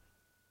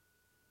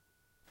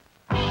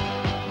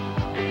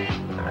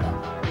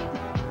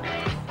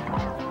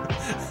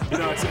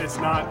It's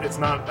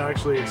not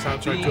actually a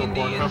soundtrack to a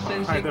porn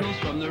film either.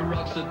 From the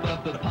rocks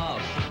above the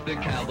pass, the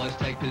cowboys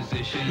take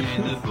position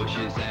in the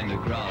bushes and the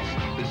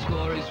grass. The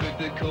score is with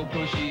the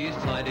corporal, she is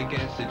tied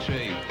against a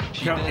tree.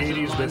 She How doesn't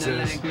 80s mind this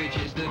the is. language,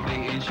 it's the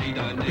beating she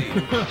don't need.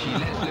 She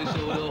lets loose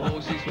all the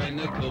horses when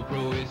the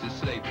corporal is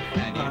asleep.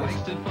 And he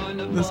wakes to find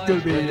the This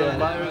could be,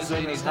 fires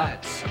in his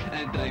hats.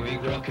 And Davy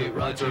Crockett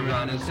rides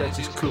around and says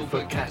it's cool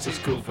for cats, it's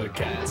cool for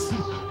cats.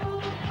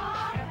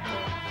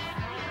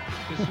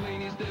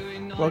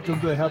 Welcome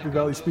to the Happy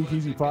Valley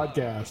Speakeasy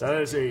Podcast.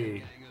 That is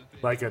a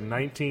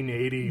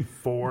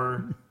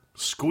 1984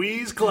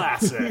 squeeze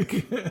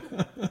classic.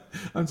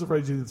 I'm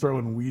surprised you didn't throw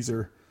in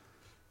Weezer.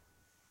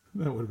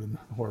 That would have been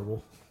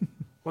horrible.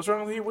 What's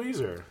wrong with you,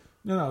 Weezer?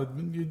 No,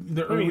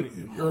 the early,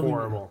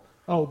 horrible.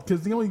 Oh,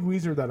 because the only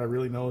Weezer that I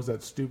really know is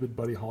that stupid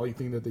Buddy Holly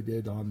thing that they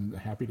did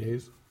on Happy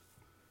Days.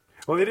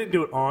 Well, they didn't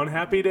do it on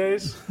Happy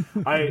Days.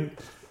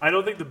 I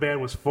don't think the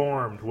band was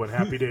formed when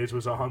Happy Days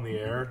was on the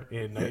air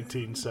in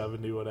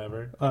 1970,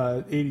 whatever.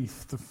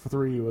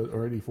 83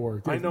 or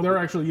 84. I know, there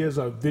actually is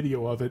a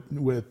video of it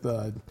with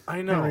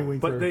I know, Henry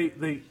Winkler. but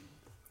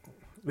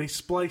they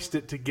spliced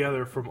it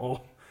together from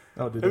old.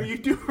 Oh, did I they? mean, you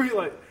do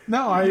realize?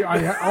 No, all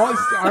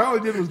I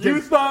did was You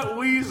thought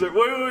Weezer.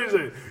 Wait a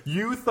second.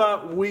 You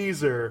thought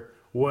Weezer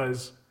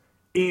was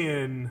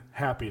in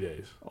Happy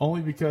Days.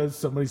 Only because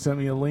somebody sent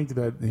me a link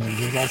that it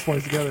was all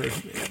spliced together.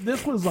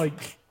 This was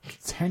like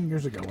 10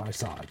 years ago when I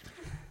saw it.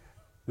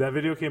 That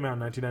video came out in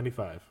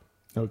 1995.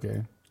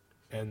 Okay.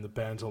 And the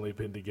band's only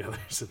been together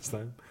since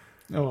then.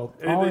 Oh, well,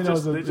 all I know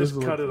is that they just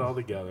cut it all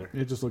together.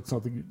 It just looked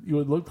something. It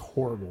would look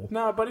horrible.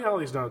 No, Buddy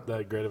Holly's not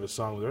that great of a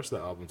song. The rest of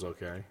the album's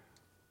okay.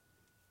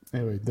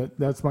 Anyway,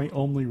 that's my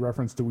only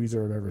reference to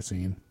Weezer I've ever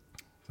seen.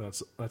 So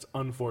that's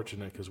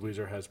unfortunate because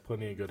Weezer has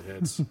plenty of good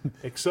hits,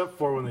 except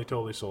for when they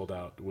totally sold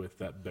out with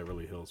that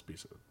Beverly Hills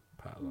piece of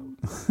palo.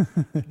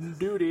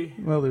 Duty.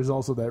 Well, there's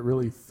also that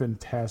really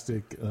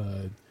fantastic.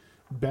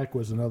 Beck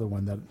was another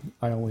one that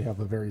I only have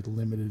a very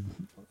limited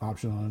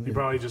option on. You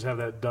probably just have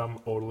that dumb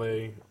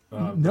Odelay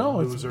no,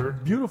 loser. It's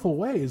Beautiful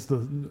Way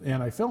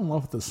and I fell in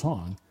love with the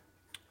song.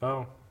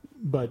 Oh.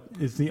 But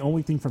it's the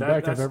only thing from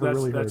Beck I've ever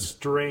really heard. That's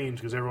strange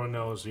because everyone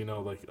knows,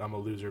 like I'm a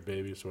loser,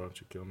 baby, so why don't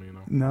you kill me,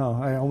 No,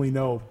 I only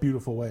know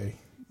Beautiful Way.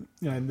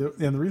 And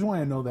the reason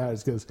why I know that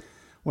is because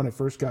when I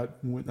first got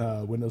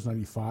Windows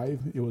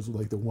 95, it was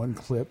like the one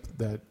clip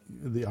the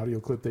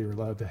audio clip they were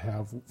allowed to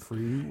have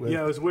free.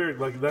 Yeah, it was weird.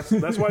 Like that's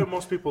why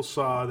most people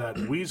saw that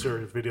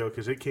Weezer video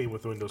because it came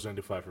with Windows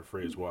 95 for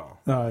free as well.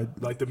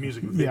 Like the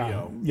music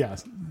video. Yeah,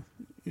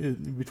 yes.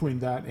 Between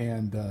that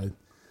and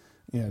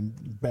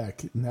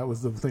Beck, and that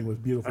was the thing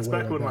with Beautiful That's Way.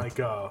 That's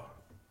back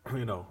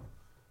when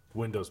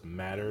Windows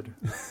mattered.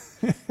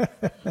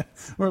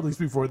 Or at least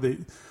before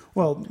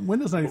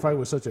Windows 95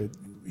 was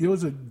it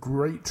was a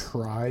great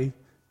try,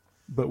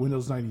 but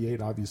Windows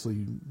 98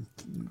 obviously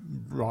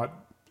brought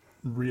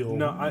real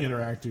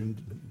interacting.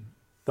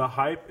 The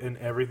hype and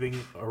everything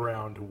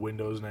around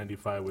Windows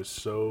 95 was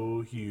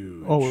so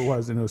huge. Oh, it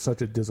was, and it was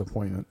such a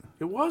disappointment.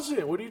 It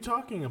wasn't. What are you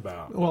talking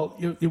about? Well,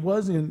 it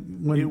was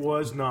when it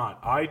was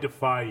not. I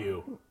defy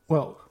you.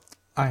 Well,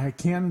 I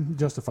can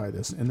justify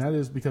this, and that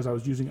is because I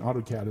was using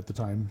AutoCAD at the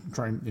time,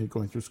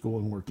 going through school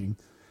and working,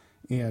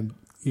 and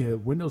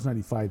Windows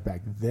 95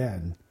 back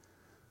then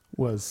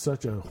was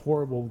such a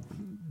horrible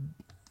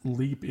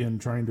leap in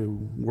trying to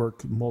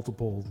work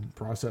multiple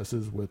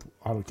processes with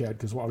AutoCAD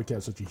because AutoCAD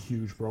is such a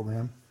huge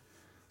program.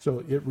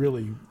 So it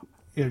really,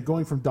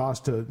 going from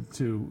DOS to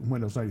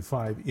Windows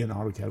 95 in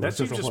AutoCAD. That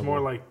seems just more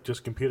like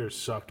just computers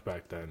sucked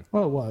back then.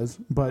 Well, it was,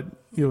 but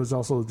it was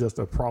also just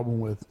a problem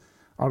with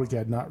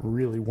AutoCAD not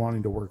really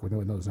wanting to work with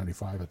Windows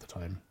 95 at the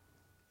time.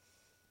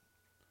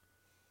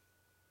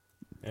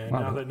 And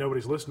now that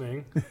nobody's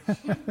listening.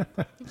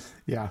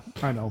 Yeah,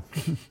 I know.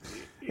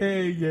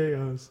 Hey,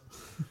 yes.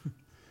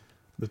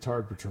 The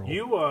Tard Patrol.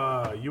 You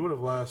would have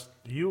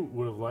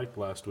liked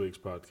last week's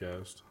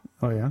podcast.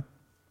 Oh yeah.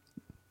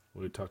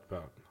 What we talked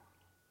about.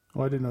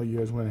 Oh, I didn't know you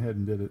guys went ahead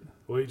and did it.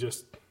 We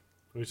just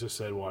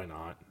said why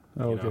not.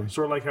 Oh, okay.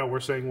 Sort of like how we're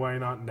saying why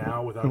not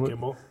now without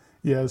Kimball.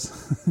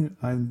 Yes,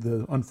 I'm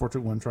the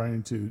unfortunate one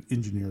trying to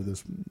engineer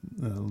this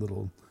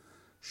little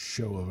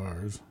show of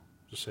ours.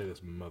 Just say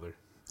this mother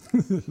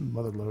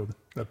load,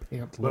 the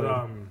pant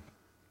load.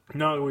 But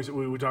no,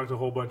 we talked a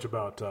whole bunch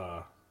about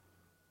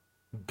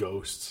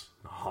ghosts,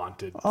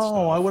 haunted. Oh,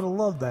 stuff. I would have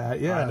loved that.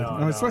 Yeah, I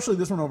know. Especially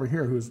this one over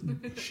here,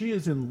 she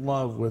is in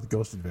love with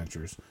Ghost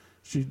Adventures.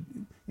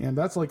 And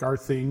that's like our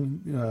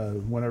thing.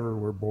 Whenever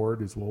we're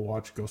bored, is we'll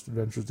watch Ghost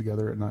Adventures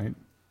together at night.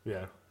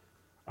 Yeah,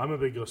 I'm a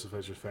big Ghost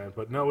Adventures fan.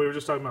 But no, we were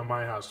just talking about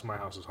my house. My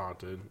house is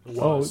haunted. It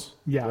was.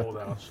 Yeah, old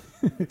house.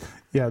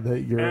 Yeah,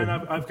 and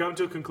I've come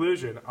to a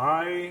conclusion.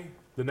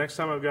 The next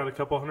time I've got a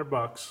couple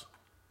 $100,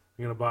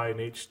 I'm gonna buy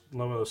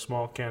one of those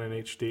small Canon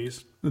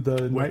HDs with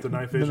the night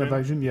vision. The night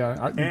vision,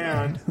 yeah.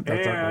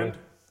 And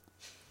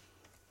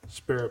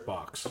Spirit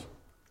Box.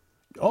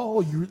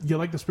 Oh, you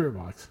like the Spirit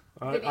Box?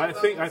 I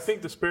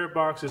think the Spirit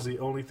Box is the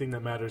only thing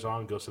that matters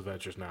on Ghost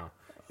Adventures now.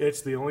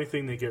 It's the only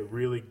thing they get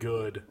really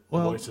good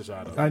voices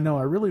out of. I know.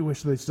 I really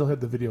wish they still had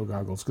the video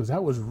goggles because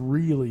that was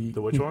really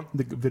the which one?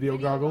 The video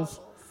goggles.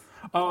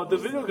 Oh, the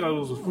video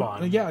goggles was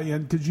fun. Yeah,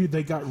 because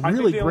they got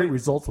really great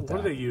results with that.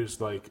 What did they use?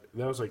 That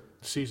was like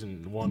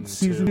season 1 and 2.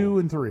 Season 2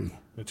 and 3.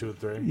 2 and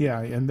 3. Yeah,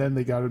 and then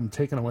they got them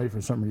taken away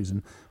for some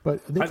reason. But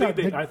I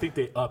think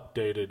they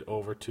updated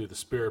over to the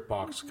Spirit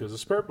Box because the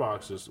Spirit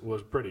Box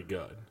was pretty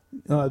good.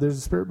 There's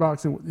a Spirit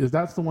Box.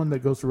 That's the one that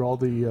goes through all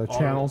the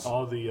channels.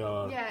 All the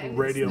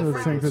radio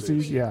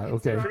frequencies. Yeah,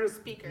 okay.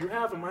 You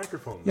have a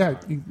microphone. Yeah,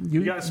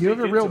 you have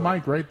a real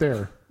mic right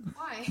there.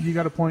 Why? You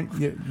got to point.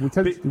 Yeah,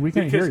 we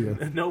can't hear you.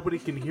 Nobody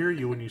can hear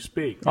you when you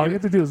speak. All you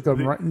have to do is go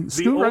scoot right up to it.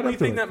 The only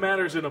thing that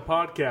matters in a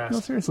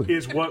podcast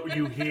is what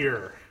you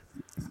hear.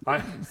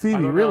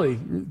 Phoebe, really?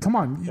 Come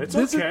on. It's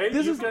okay.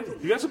 You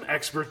got some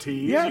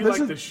expertise. Yeah, you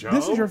like the show.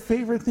 This is your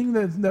favorite thing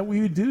that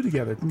we would do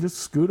together. You can just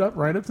scoot up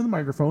right up to the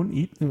microphone,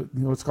 eat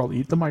what's called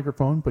eat the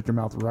microphone, put your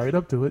mouth right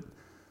up to it.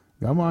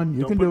 Come on,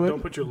 you can do it.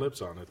 Don't put your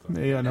lips on it,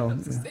 though. Yeah, no.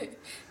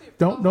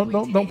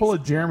 Don't pull a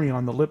Jeremy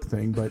on the lip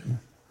thing, but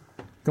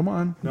come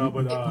on. No,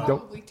 but it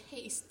probably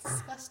tastes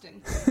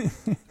disgusting.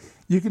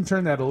 You can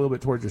turn that a little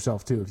bit towards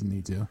yourself too if you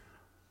need to.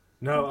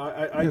 No,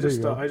 I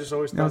just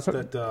always thought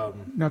that.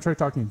 Now try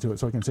talking to it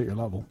so I can see your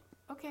level.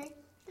 Okay.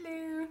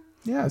 Hello.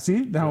 Yeah.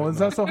 See, now is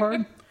that so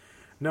hard?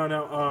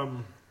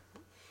 No.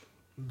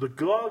 The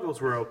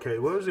goggles were okay.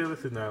 What was the other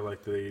thing that I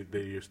liked they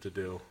used to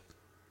do?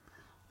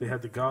 They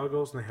had the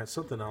goggles and they had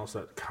something else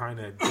that kind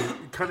of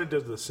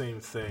does the same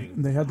thing.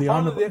 They had the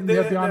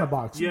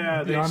Onibox.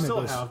 Yeah, they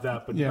still have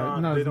that, but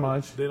not as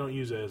much. They don't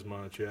use it as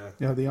much. Yeah.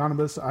 Yeah, the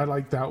Omnibus. I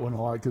like that one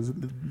a lot because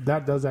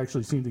that does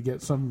actually seem to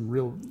get some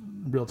real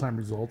time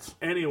results.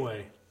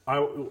 Anyway,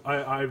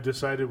 I've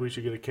decided we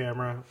should get a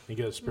camera and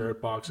get a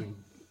Spirit Box and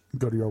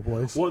go to your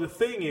place. Well, the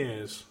thing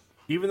is,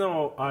 even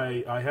though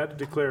I had to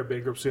declare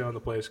bankruptcy on the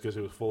place because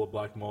it was full of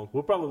black mold,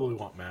 we'll probably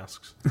want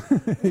masks.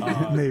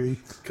 Maybe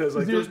because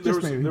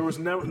there was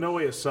no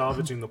way of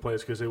salvaging the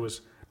place because it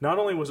was not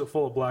only was it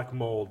full of black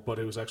mold, but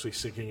it was actually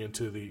sinking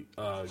into the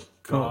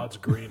God's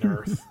green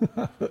earth,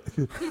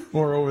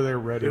 or over there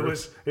red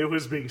earth. It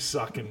was being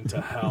sucked into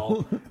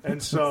hell,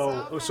 and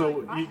so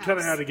you kind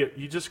of had to get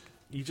you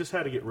just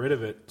had to get rid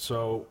of it.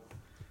 So,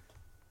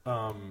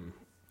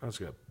 that's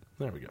good.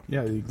 There we go.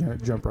 Yeah, you can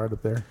jump right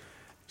up there.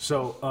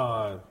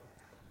 So,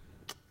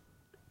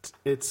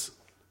 it's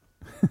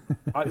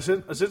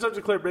since I've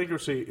declared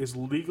bankruptcy, it's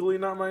legally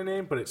not my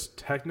name, but it's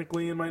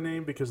technically in my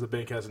name because the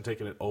bank hasn't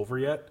taken it over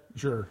yet.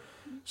 Sure.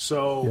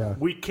 So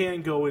we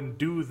can go and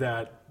do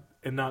that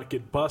and not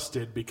get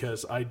busted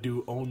because I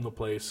do own the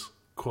place,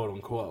 quote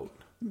unquote.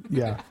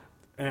 Yeah.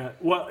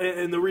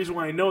 And the reason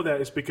why I know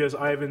that is because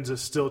Ivan's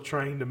is still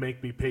trying to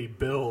make me pay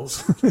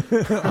bills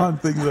on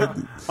things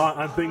that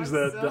on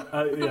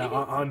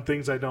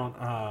things I don't.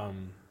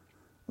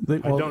 I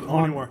don't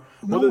own anymore.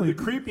 Well, the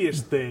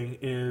creepiest thing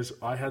is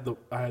I had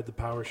the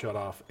power shut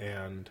off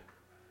and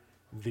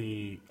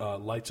the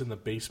lights in the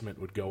basement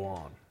would go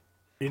on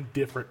in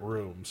different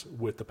rooms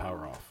with the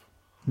power off.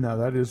 No,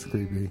 that is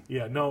creepy.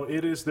 Yeah, no,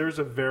 it is. There's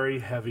a very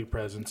heavy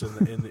presence in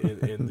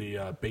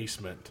the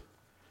basement.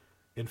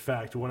 In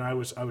fact, when I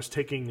was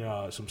taking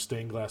some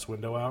stained glass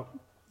window out,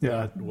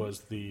 that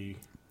was the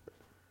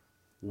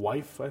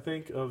wife, I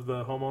think, of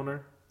the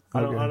homeowner. I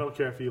don't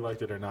care if you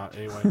liked it or not.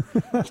 Anyway,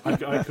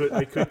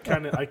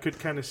 I could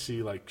kind of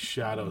see like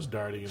shadows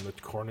darting in the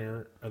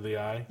corner of the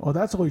eye. Oh,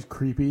 that's always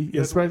creepy.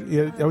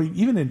 Especially, I mean,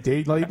 even in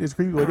daylight, it's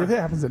creepy. Like if it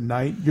happens at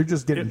night, you're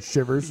just getting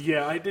shivers.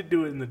 Yeah, I did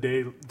do it in the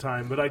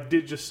daytime, but I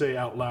did just say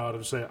out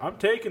loud, I'm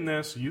taking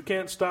this. You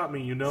can't stop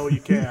me. You know you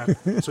can't.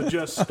 So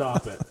just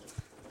stop it.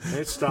 And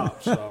it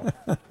stopped. So,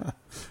 but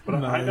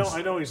nice.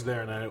 I know he's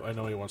there, and I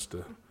know he wants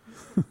to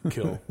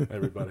kill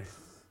everybody.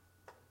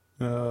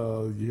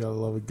 Oh, you gotta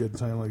love a good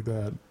time like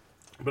that.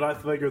 But I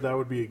figured that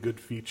would be a good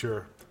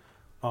feature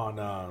on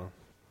the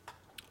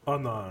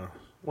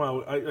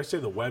I say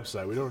the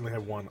website. We don't really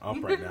have one up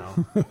right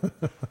now.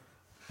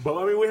 But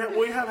I mean,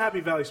 we have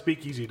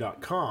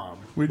HappyValleySpeakeasy.com.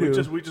 We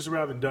do. We just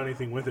haven't done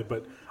anything with it.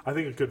 But I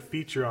think a good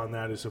feature on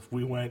that is if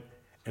we went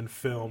and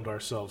filmed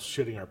ourselves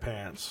shitting our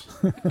pants,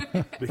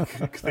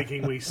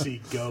 thinking we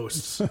see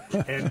ghosts,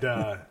 and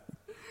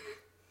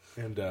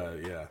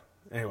yeah.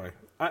 Anyway.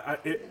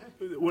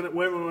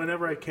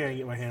 Whenever I can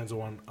get my hands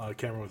on a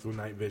camera with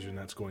night vision,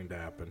 that's going to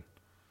happen.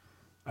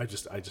 I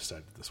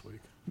decided this week.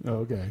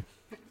 Oh, okay.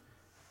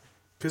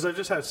 Because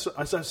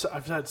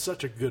I've had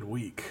such a good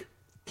week.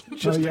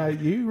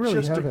 You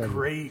really have a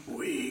great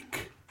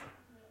week.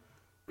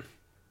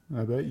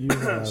 I bet you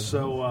have.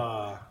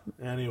 So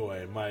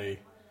anyway,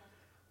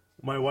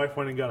 my wife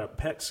went and got a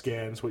PET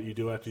scan. It's what you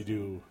do after you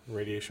do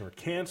radiation or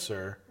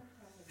cancer.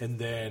 And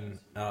then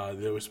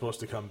they were supposed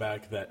to come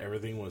back that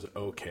everything was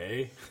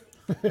okay.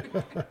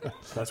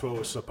 That's what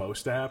was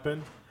supposed to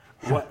happen.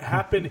 What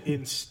happened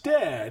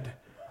instead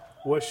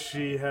was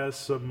she has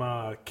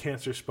some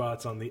cancer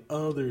spots on the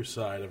other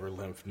side of her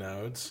lymph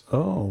nodes.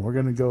 Oh, we're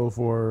going to go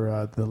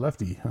for the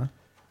lefty, huh?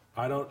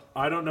 I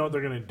don't know what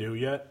they're going to do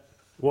yet.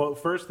 Well,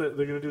 first they're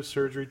going to do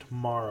surgery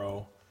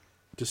tomorrow,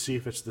 to see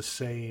if it's the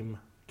same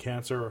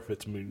cancer or if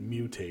it's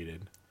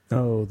mutated.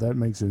 Oh, that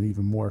makes it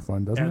even more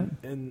fun, doesn't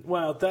it? And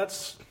well,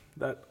 that's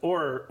that,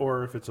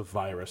 or if it's a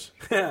virus.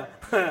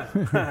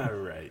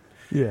 Right.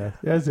 Yeah,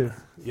 as if.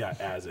 Yeah,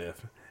 as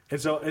if. And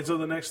so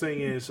the next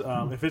thing is,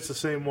 if it's the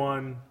same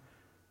one,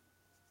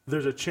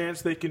 there's a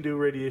chance they can do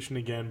radiation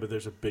again, but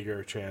there's a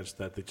bigger chance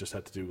that they just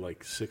have to do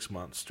like 6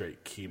 months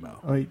straight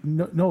chemo. I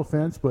mean, no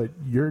offense, but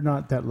you're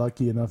not that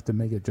lucky enough to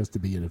make it just to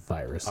be a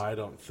virus. I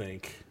don't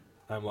think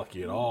I'm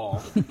lucky at all.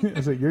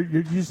 So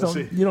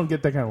you don't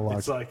get that kind of luck.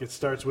 It's like it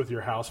starts with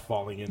your house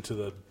falling into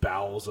the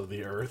bowels of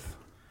the earth,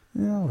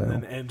 Yeah, well. and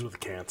then ends with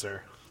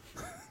cancer,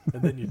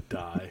 and then you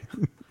die.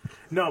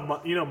 No,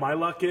 my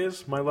luck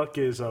is when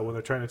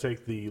they're trying to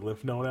take the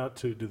lymph node out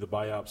to do the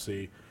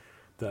biopsy,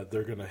 that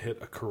they're going to hit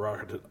a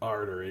carotid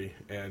artery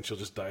and she'll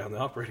just die on the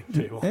operating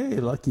table.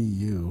 Hey, lucky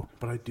you.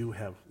 But I do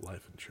have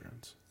life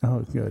insurance. Oh,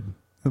 good.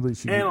 At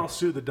least you. And I'll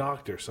sue the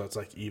doctor, so it's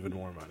like even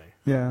more money.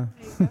 Yeah.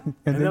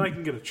 And then I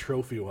can get a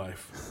trophy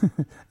wife.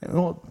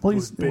 Well,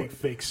 please. With big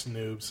fake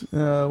snoobs.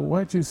 Why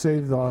don't you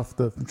save off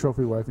the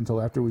trophy wife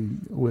until after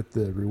with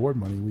the reward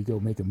money, we go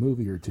make a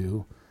movie or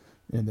two.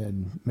 And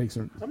then make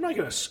some. I'm not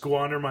going to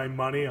squander my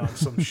money on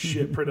some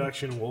shit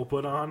production we'll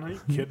put on. Are you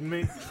kidding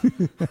me?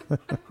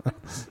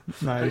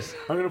 Nice.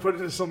 I'm going to put it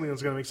into something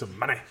that's going to make some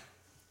money.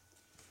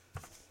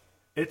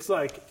 It's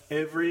like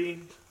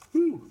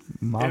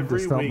Mom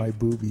just felt my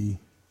boobie.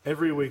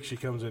 Every week she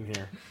comes in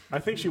here. I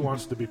think she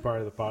wants to be part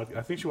of the podcast.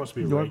 I think she wants to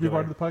be a regular. You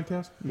want to be part of the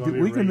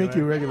podcast? We can make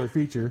you a regular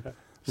feature.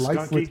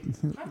 Skunky.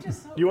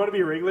 You want to be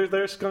a regular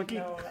there, Skunky?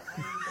 No,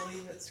 I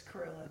believe it's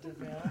Cruella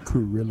DeVille.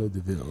 Cruella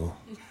DeVille.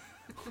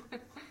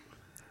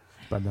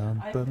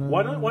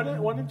 Why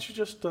don't you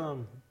just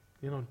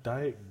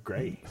dye it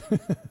gray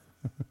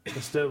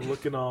instead of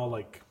looking all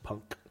like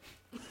punk?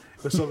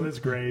 But some of it's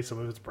gray, some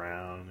of it's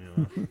brown.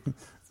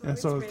 And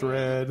some it's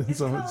red. And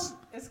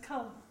it's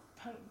called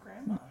Punk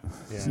Grandma.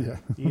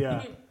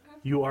 Yeah.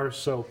 You are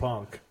so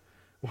punk.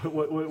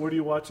 What are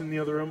you watching in the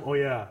other room? Oh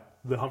yeah,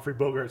 the Humphrey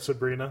Bogart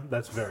Sabrina.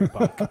 That's very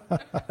punk.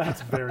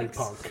 That's very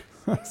punk.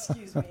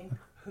 Excuse me.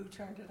 Who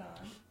turned it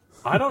on?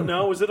 I don't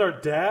know. Was it our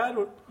dad?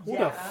 What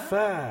Yeah. a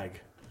fag.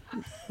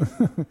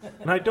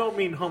 And I don't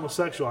mean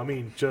homosexual. I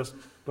mean just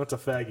that's a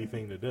faggy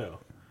thing to do.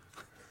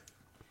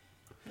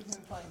 He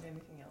didn't find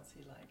anything else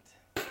he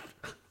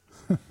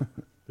liked.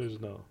 There's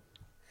no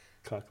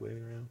cock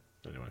lady around.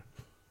 Anyway.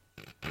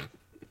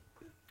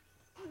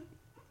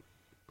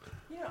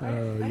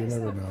 You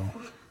never know.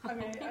 I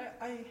mean,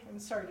 I am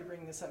sorry to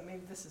bring this up.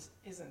 Maybe this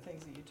isn't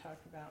things that you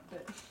talked about,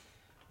 but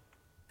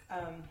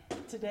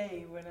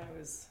today when I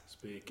was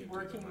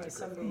working with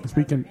some of the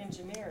other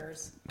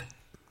engineers,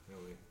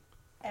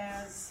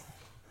 as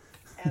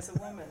a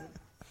woman,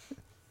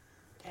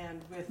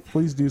 and with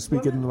please do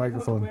speak into the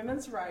microphone.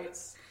 Women's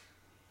rights.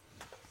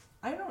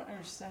 I don't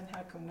understand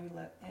how can we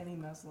let any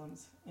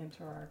Muslims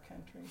into our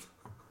country.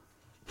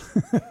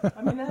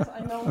 I mean,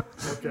 I know.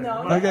 Okay.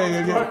 No.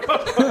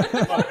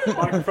 Okay.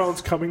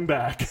 Microphone's coming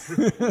back.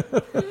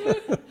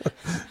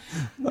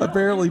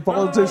 Apparently,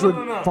 politics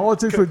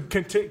would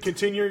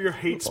continue your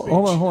hate speech.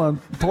 Hold on.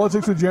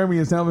 Politics with Jeremy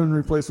has now been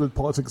replaced with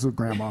politics with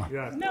Grandma.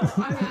 Yeah. No,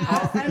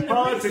 I mean,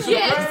 politics with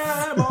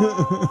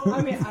Grandma.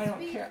 I mean, I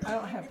don't care. I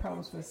don't have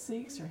problems with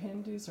Sikhs or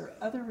Hindus or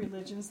other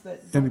religions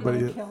that don't want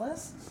to kill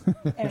us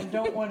and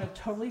don't want to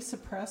totally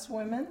suppress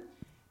women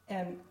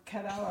and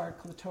cut out our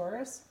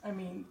clitoris. I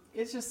mean,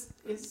 it's just.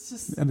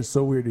 And it's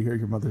so weird to hear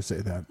your mother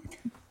say that.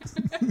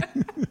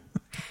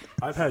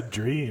 I've had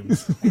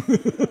dreams.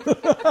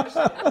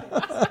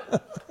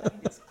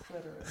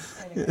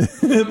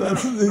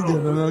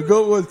 No,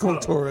 go with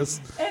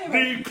clitoris.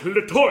 Anyway. The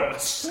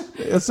clitoris.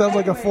 It sounds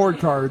like a Ford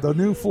car. The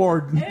new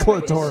Ford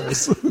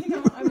clitoris. I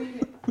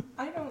mean,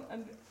 I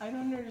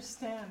don't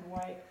understand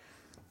why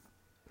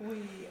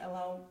we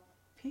allow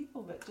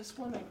people that just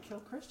want to kill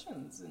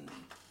Christians and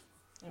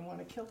want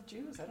to kill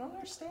Jews. I don't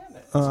understand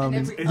it.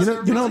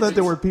 You know that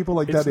there were people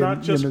like that in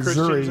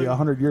Missouri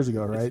 100 years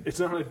ago, right? It's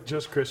not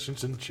just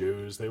Christians and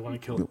Jews. They want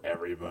to kill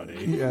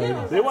everybody.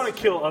 Yeah. They want to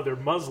kill other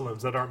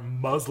Muslims that aren't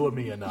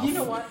Muslim-y enough. You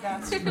know what?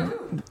 That's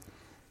true.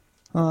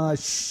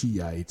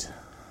 She-ite.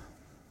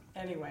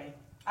 Anyway,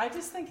 I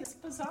just think it's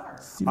bizarre.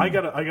 I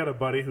got a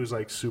buddy who's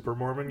like super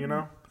Mormon, you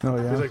know? Oh,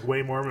 yeah? He's like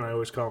way Mormon. I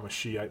always call him a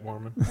She-ite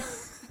Mormon.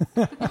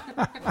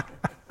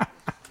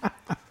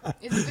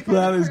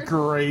 That is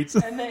great.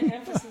 And the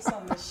emphasis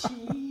on the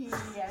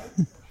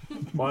She-ite.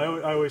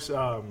 Well, I always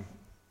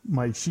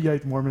my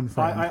She-ite Mormon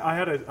friend. I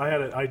had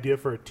an idea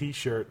for a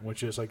T-shirt,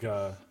 which is like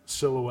a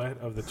silhouette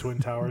of the Twin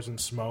Towers in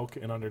smoke,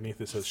 and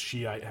underneath it says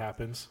 "She-ite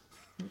happens."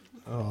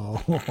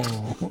 Oh.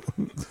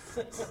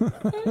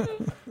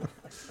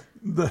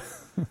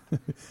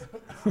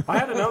 I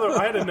had another one.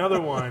 I had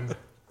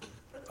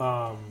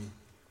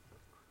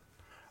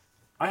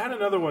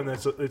another one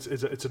that's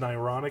it's an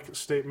ironic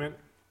statement,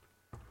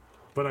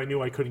 but I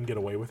knew I couldn't get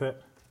away with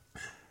it.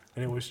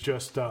 And it was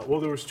just there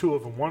was two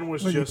of them. One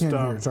was just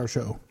it's our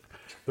show.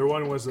 The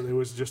one was it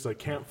was just a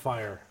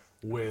campfire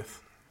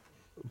with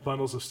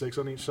bundles of sticks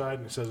on each side,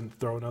 and it says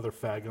 "Throw another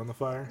fag on the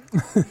fire."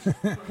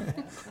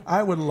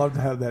 I would love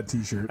to have that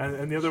T-shirt.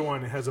 And the other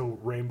one has a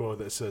rainbow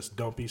that says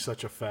 "Don't be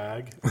such a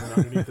fag," and then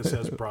underneath it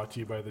says "Brought to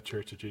you by the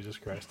Church of Jesus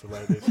Christ of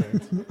Latter-day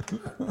Saints."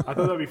 I thought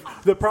that'd be.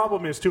 The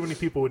problem is too many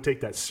people would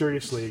take that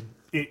seriously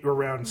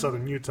around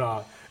southern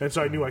Utah, and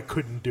so I knew I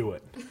couldn't do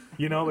it.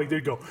 You know, like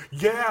they'd go,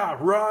 "Yeah,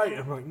 right."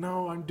 I'm like,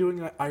 "No, I'm doing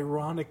it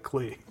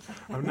ironically.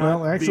 I'm not."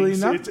 Well, actually,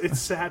 it's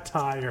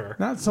satire.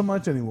 Not so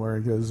much anymore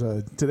because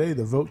today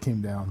the vote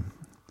came down.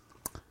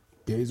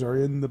 Gays are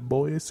in the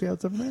Boy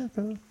Scouts of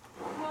America.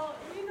 Well,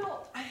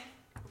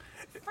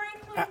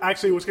 frankly,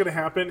 Actually, what's going to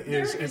happen is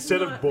There is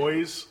instead of not-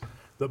 boys,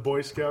 the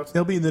Boy Scouts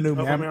It'll be the new of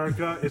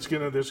America, they're just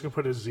going to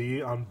put a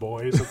Z on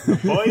boys. The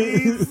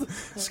boys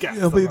Scouts.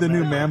 It'll be of the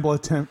new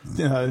America.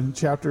 Mambla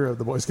chapter of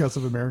the Boy Scouts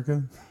of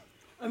America.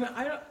 I mean,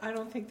 I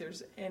don't think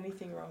there's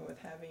anything wrong with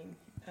having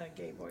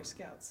gay Boy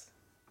Scouts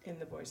in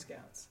the Boy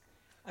Scouts.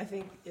 I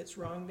think it's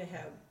wrong to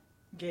have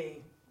gay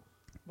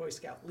Boy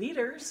Scout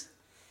leaders.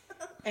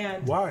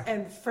 And Why?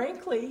 And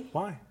frankly,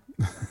 Why?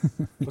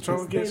 What's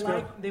wrong with gay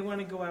Scouts? they want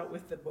to go out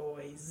with the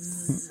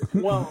boys.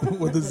 Well,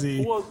 With a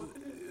Z. Well,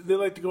 they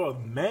like to go out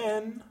with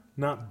men,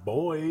 not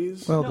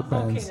boys. Well, No,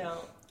 depends. okay, now.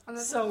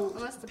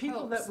 Unless the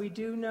People popes. that we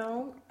do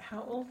know,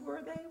 how old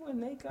were they when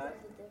they got,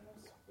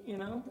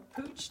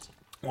 pooched?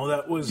 Well,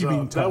 that was You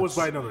mean that was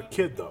tots. by another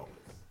kid, though.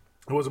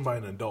 It wasn't by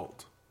an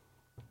adult.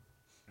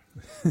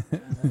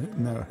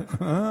 No.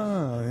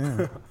 Oh,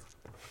 yeah.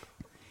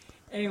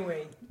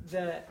 Anyway,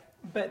 the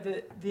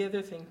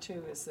other thing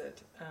too is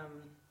that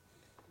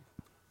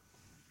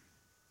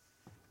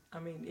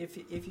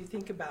if you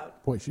think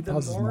about Boy, she the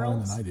pauses more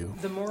morals, than I do.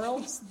 the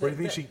morals Where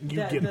do you think you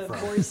get it the from?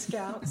 Boy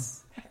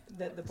Scouts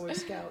that the Boy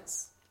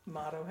Scouts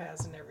motto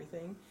has and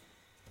everything.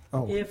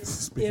 Oh, If-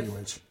 speaking if- of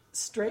which.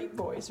 Straight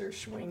boys are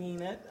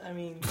swinging it. I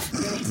mean,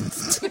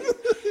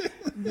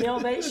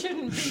 they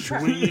shouldn't be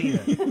trying.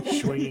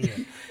 Swinging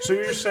it. So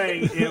you're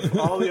saying if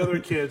all the other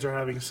kids are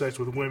having sex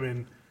with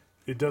women,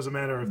 it doesn't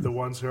matter if the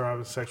ones who are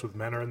having sex with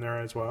men are in there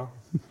as well?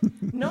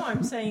 No,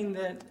 I'm saying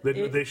that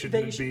They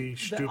shouldn't be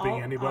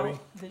stooping anybody?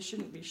 They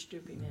shouldn't be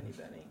stooping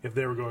anybody. If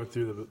they were going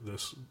through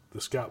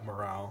the scout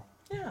morale.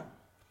 Yeah.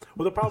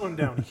 Well, the problem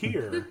down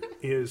here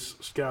is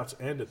scouts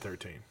end at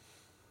 13.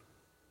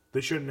 They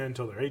shouldn't end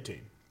until they're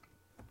 18.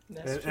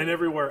 That's And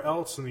everywhere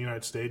else in the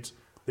United States,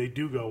 they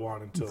do go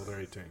on until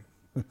they're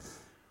 18.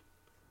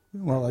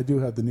 Well, I do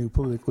have the new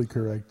politically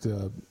correct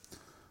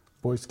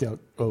Boy Scout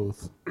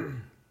oath.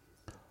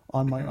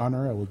 On my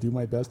honor, I will do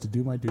my best to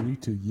do my duty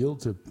to yield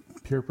to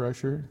peer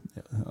pressure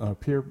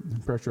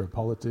of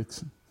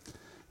politics,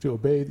 to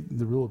obey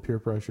the rule of peer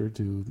pressure,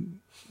 to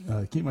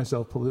keep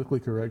myself politically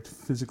correct,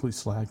 physically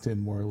slacked,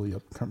 and morally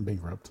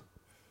bankrupt.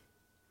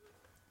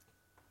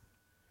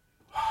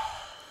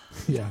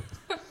 Yeah.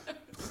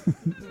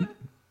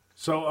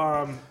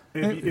 So,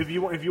 if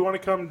you want to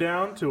come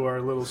down to our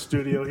little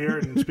studio here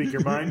and speak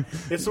your mind,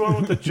 it's the one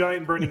with the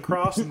giant burning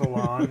cross on the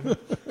lawn,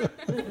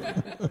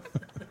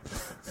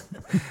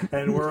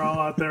 and we're all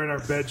out there in our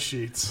bed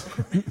sheets.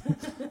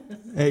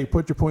 Hey,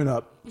 put your point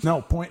up.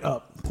 No, point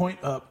up. Point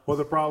up. Well,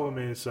 the problem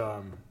is,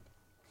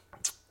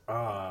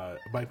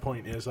 my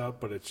point is up,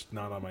 but it's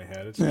not on my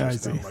head. It's Yeah,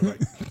 just I down see.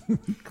 my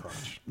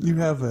crotch. You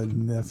have a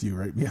nephew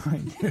right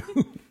behind you.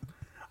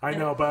 I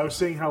know, but I was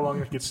seeing how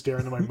long I could stare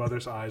into my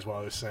mother's eyes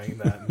while I was saying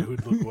that, and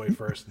who'd look away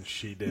first, and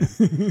she did.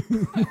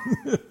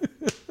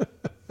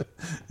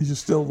 You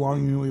just still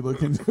longingly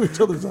look into each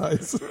other's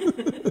eyes.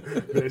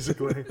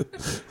 Basically,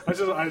 I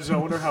just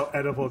wonder how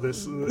edible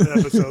this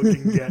episode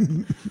can get.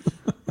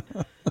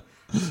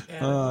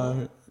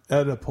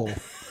 Oedipal.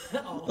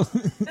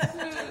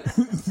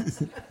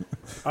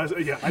 I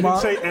didn't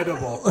say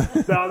edible.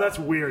 No, that's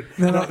weird.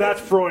 No, that's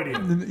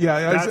Freudian.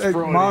 Yeah, That's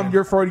Freudian. Mom,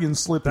 your Freudian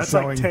slip That's is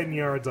showing. like 10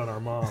 yards on our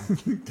mom.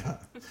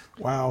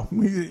 Wow,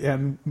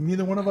 and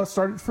neither one of us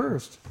started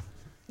first.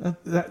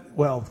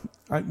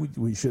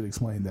 We should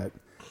explain that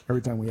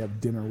every time we have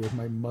dinner with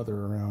my mother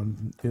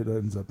around, it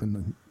ends up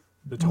in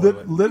The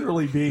toilet.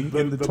 literally being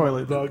in the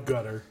toilet. The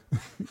gutter.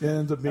 It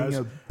ends up being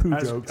a poo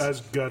jokes.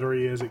 As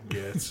guttery as it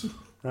gets.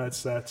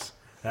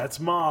 That's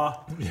Ma.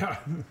 Yeah.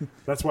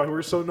 That's why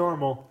we're so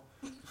normal.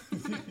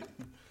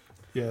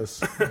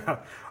 Yes.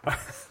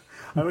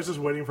 I was just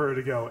waiting for her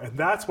to go. And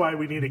that's why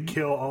we need to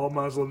kill all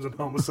Muslims and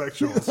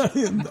homosexuals.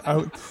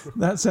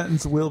 That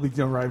sentence will be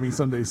arriving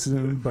someday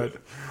soon, but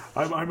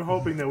I'm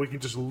hoping that we can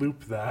just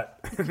loop that.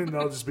 And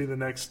that'll just be the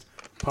next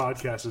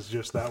podcast is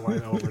just that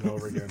line over and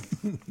over again.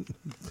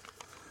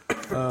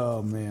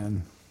 oh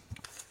man.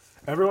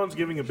 Everyone's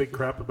giving a big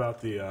crap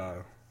about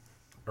the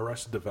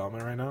Arrested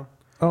Development right now.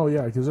 Oh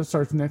yeah, because that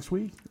starts next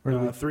week.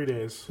 Or 3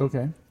 days.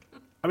 okay.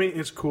 I mean,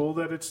 it's cool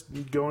that it's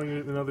going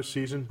another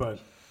season, but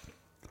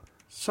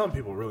some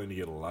people really need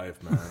to get a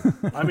life,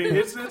 man. I mean,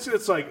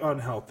 it's like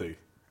unhealthy.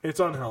 It's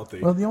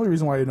unhealthy. Well, the only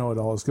reason why I know it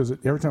all is because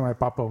every time I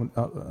open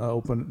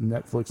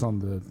Netflix on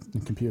the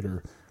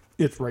computer,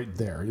 it's right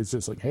there. It's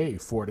just like, hey,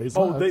 4 days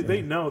left.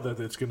 They know that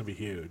it's going to be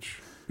huge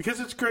because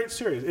it's a great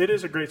series. It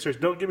is a great series.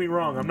 Don't get me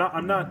wrong.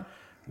 I'm not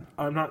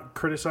I'm not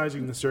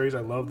criticizing the series.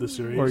 I love the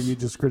series. Or are you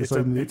just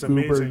criticizing it's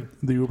amazing.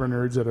 the Uber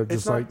nerds that are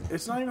just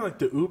it's not even like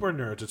the Uber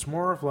nerds. It's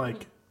more of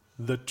like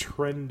the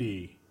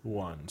trendy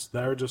ones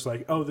that are just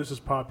like, oh, this is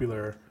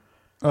popular.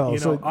 Oh,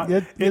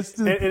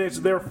 it's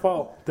their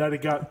fault that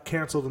it got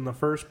canceled in the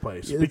first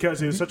place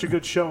because it was such a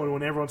good show, and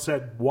when everyone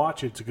said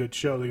watch it, it's a good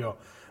show, they go,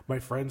 my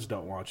friends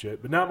don't watch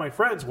it, but now my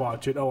friends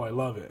watch it. Oh, I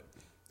love it.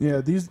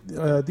 Yeah, these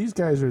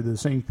guys are the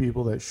same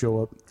people that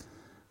show up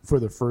for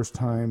the first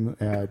time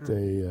at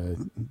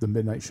the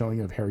midnight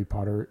showing of Harry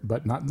Potter,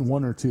 but not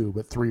 1 or 2,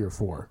 but 3 or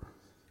 4.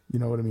 You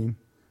know what I mean?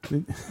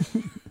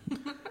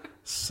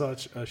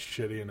 Such a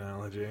shitty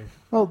analogy.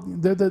 Well,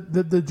 they're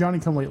the Johnny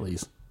Come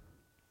Latelys.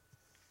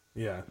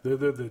 Yeah, they're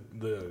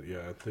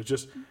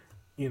just,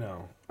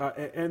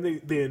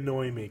 and they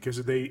annoy me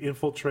because they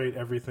infiltrate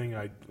everything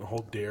I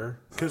hold dear.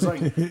 Because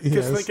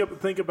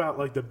think about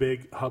like the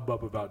big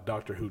hubbub about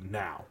Doctor Who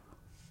now.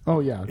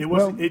 Oh yeah,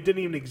 it didn't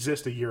even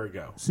exist a year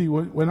ago. See,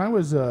 when I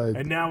was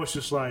and now it's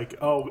just like,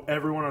 oh,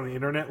 everyone on the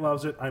internet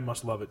loves it. I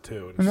must love it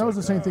too. And that was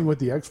the same thing with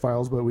the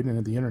X-Files, but we didn't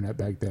have the internet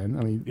back then.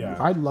 I mean,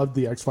 I loved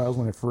the X-Files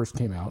when it first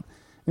came out.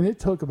 And it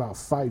took about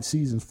 5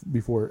 seasons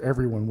before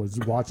everyone was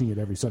watching it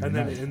every Sunday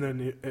night. And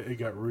then it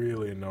got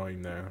really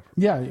annoying there.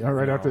 Yeah,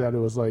 right after that, it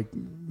was like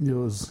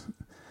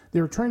they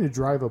were trying to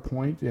drive a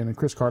point, and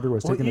Chris Carter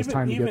was taking his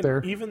time to get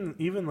there.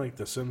 Even like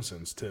The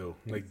Simpsons too,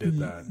 like did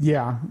that.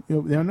 Yeah,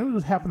 and it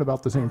was happened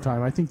about the same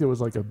time. I think there was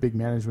like a big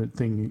management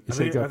thing. I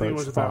think it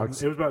was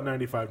Fox. It was about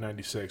 95,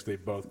 96. They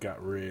both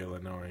got real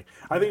annoying.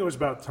 I think it was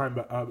about time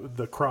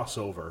the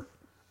crossover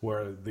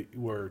where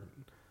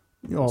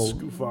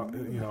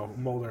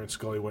Mulder and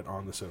Scully went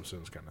on The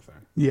Simpsons kind of thing.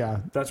 Yeah.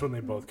 That's when they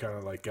both kind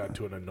of like got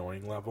to an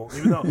annoying level.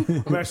 Even though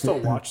I still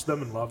watch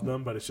them and love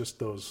them, but it's just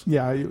those.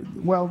 Yeah,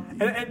 well,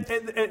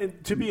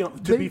 and to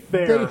be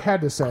fair, they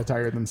had to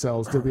satire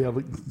themselves to be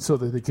able so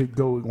that they could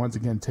go once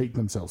again take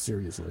themselves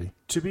seriously.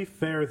 To be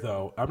fair,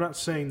 though, I'm not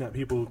saying that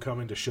people who come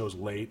into shows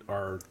late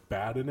are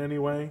bad in any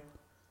way.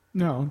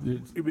 No,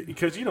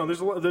 because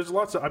there's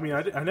lots of. I mean,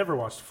 I never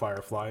watched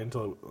Firefly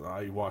until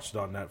I watched it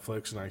on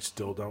Netflix, and I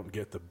still don't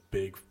get the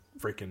big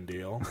freaking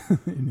deal.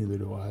 Neither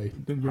do I.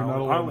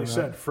 I only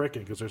said freaking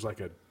because there's like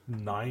a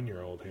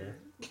 9-year-old here.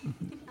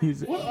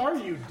 What are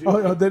you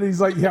doing? Oh, then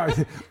he's like, yeah,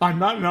 I'm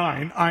not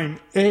 9, I'm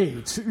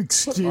 8.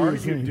 Excuse me. What are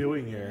you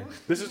doing here?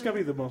 This is gonna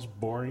be the most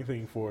boring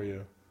thing for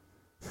you.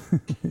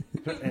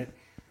 What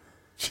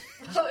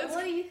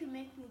you can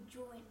make me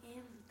join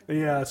in?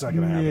 Yeah, that's not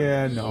going to happen.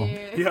 Yeah, no.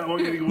 Yeah, where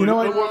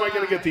am I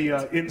going to get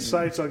the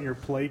insights on your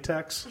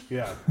Playtex?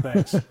 Yeah,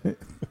 thanks.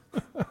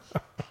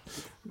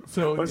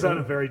 So was that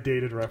a very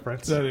dated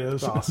reference? That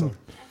is. That's awesome.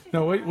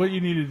 No, what you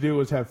need to do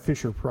is have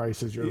Fisher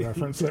Price as your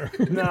reference there.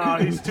 No,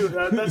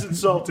 that's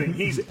insulting.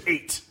 He's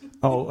 8.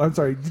 Oh, I'm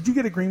sorry. Did you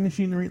get a green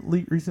machine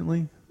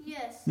recently?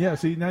 Yes. Yeah,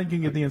 see, now you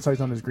can get the insights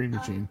on his green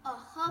machine. A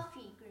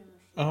Huffy green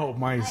machine. Oh,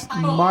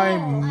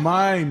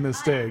 my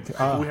mistake.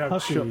 We have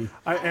Huffy.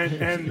 I hate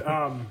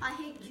Junior.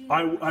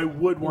 I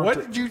would want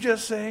What did you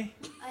just say?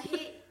 I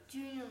hate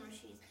Junior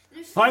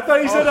machines. I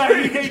thought he said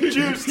I hate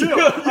Jews too.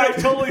 I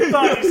totally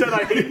thought he said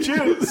I hate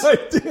Jews. I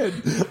did.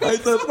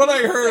 That's what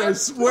I heard. I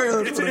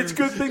swear. It's a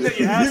good thing that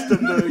you asked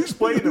him to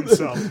explain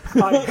himself.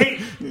 I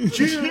hate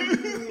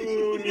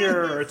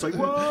Junior. It's like,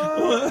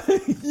 what?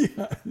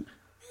 Yeah.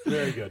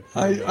 Very good.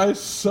 I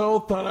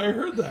so thought I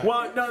heard that.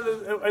 Well,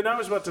 no, and I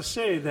was about to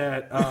say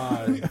that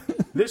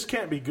this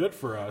can't be good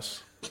for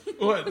us.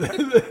 What?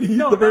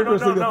 No.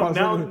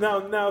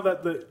 Now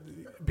that the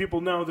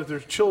people know that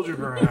there's children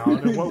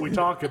around and what we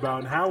talk about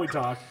and how we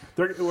talk,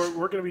 we're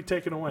going to be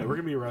taken away. We're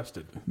going to be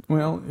arrested.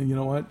 Well, you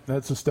know what?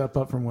 That's a step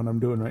up from what I'm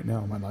doing right now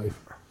in my life.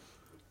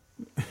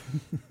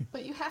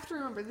 But you have to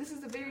remember, this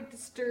is a very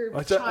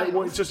disturbed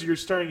child. It's just you're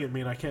staring at me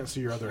and I can't see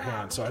your other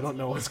hand, so I don't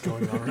know what's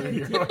going on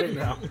right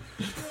now.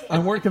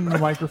 I'm working the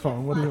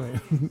microphone. What do you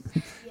mean?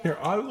 Here,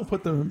 I will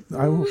put it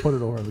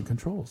over the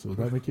controls. Would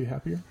that make you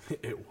happier?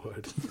 It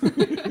would.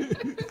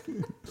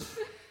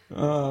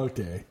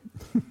 Okay.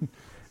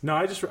 No,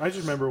 I just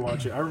remember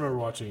watching. I remember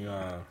watching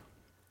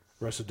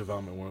Arrested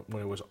Development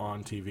when it was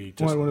on TV.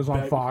 When it was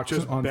on Fox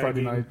on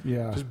Friday night,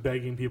 yeah. Just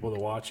begging people to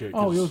watch it.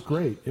 Oh, it was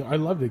great. I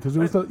loved it because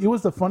it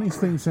was the funniest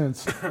thing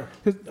since.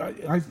 Cause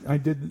I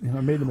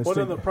made a mistake.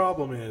 Well, the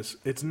problem is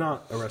it's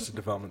not Arrested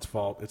Development's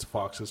fault. It's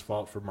Fox's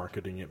fault for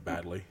marketing it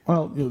badly.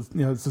 Well,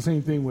 it's the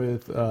same thing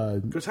with.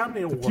 Because how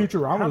many awards?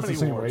 Futurama was the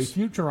same way.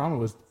 Futurama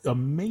was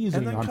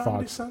amazing on Fox. And then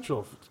Comedy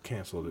Central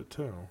canceled it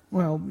too.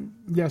 Well,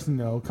 yes and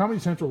no.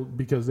 Comedy Central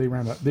because they were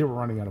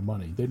running out of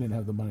money. They didn't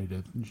have the money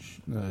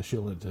to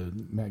shill it to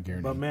Matt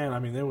Groening. But man, I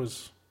mean,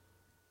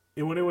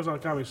 when it was on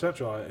Comedy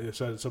Central, it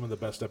said some of the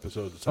best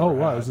episodes. It's it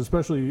was,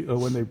 especially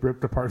when they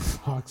ripped apart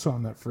Fox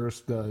on that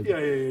first. Yeah.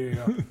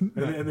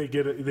 and they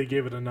gave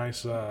it a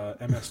nice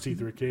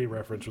MST3K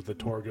reference with the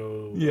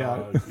Torgo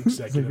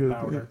executive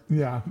powder.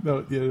 Yeah,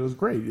 it was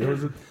great.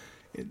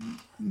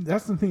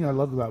 That's the thing I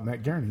love about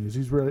Matt Groening is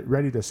he's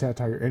ready to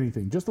satire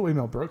anything, just the way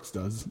Mel Brooks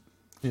does.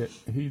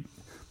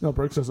 Mel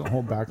Brooks doesn't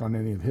hold back on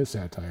any of his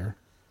satire.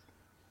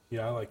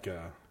 Yeah, I like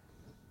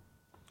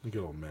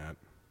good old Matt.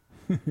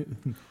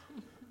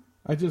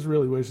 I just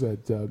really wish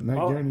that Matt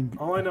Groening...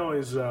 All I know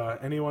is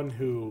anyone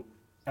who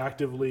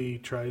actively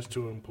tries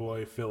to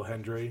employ Phil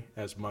Hendry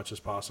as much as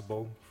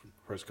possible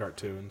for his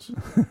cartoons,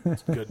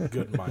 it's good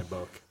in my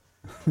book.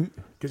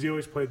 Because he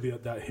always played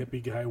that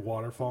hippie guy,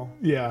 Waterfall.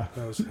 Yeah.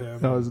 That was him.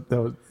 That was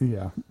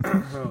yeah.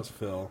 That was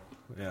Phil.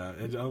 Yeah,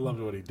 and I loved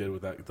what he did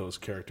with those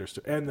characters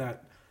too. And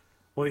that,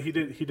 well, he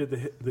did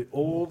the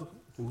old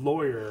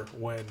lawyer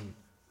when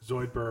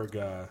Zoidberg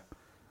ate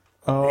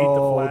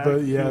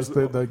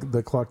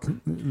the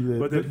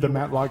flag. The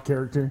Matlock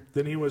character.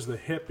 Then he was the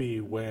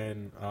hippie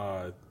when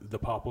the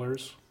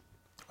Poplars.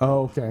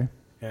 Oh, okay.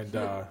 And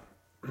they're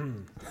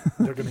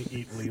gonna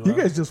eat Leela. You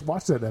guys just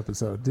watched that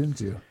episode, didn't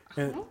you?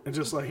 And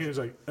just like he was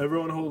like,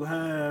 everyone hold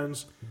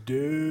hands,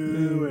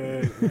 do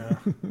it. Yeah.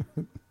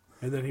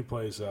 And then he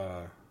plays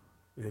that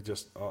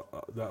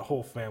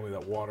whole family,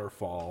 that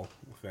Waterfall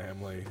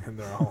family, and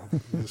they're all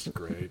just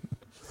great.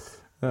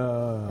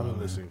 I've been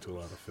listening to a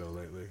lot of Phil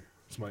lately.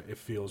 It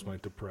feels my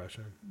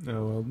depression.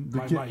 Oh,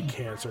 well, my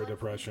cancer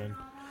depression.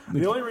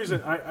 The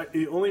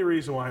only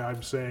reason why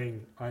I'm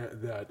saying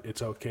that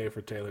it's okay for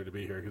Taylor to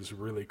be here because it's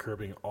really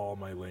curbing all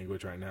my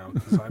language right now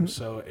because I'm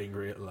so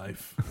angry at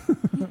life.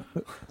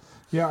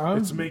 Yeah,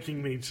 it's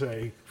making me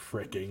say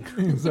fricking.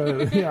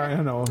 Yeah,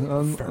 I know.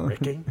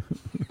 Fricking.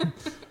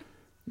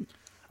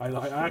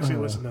 I actually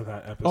listened to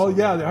that episode. Oh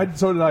yeah,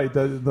 so did I.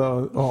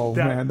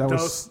 That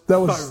was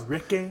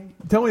fricking.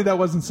 Tell me that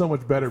wasn't so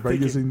much better by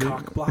using the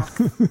cock block.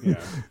 Yeah,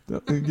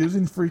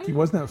 using freaking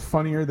wasn't that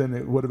funnier than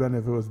it would have been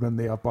if it was been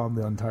the up on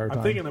the entire time.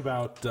 I'm thinking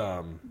about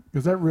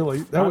because that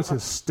was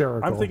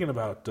hysterical. I'm thinking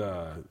about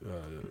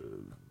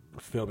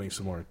filming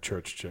some more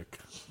Church Chick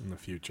in the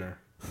future.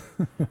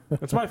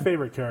 That's my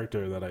favorite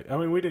character I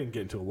mean, we didn't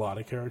get into a lot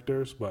of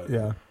characters, but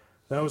yeah,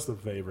 that was the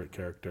favorite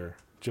character.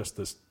 Just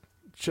this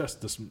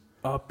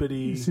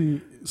uppity,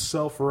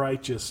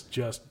 self-righteous,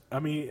 I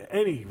mean,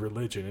 any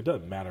religion, it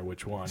doesn't matter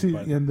which one.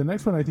 And the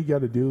next one I think you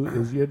got to do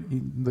is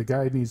the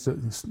guy needs to,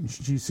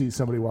 she sees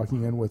somebody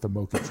walking in with a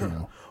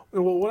mochaccino.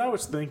 Well, what I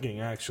was thinking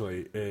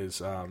actually is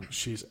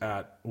she's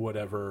at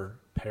whatever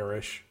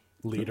parish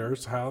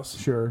leader's house.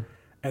 Sure.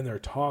 And they're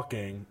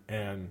talking,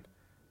 and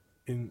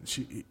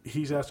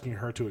he's asking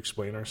her to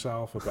explain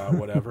herself about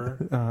whatever,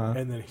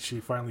 and then she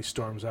finally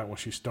storms out. When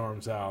she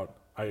storms out,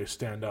 I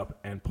stand up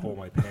and pull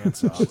my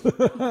pants up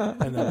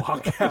and then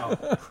walk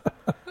out.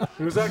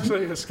 It was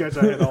actually a sketch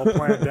I had all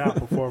planned out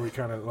before we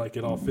kind of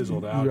it all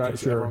fizzled out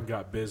because everyone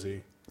got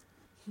busy.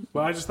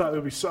 But I just thought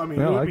it would be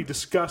it would be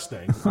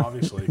disgusting,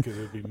 obviously, because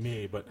it would be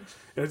me. But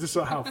I just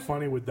saw how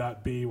funny would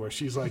that be, where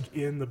she's like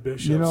in the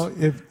bishop's,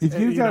 if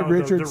you got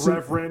Richard, the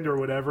reverend or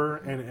whatever,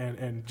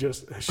 and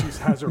just she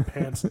has her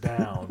pants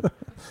down.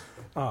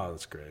 Oh,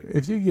 that's great.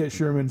 If you get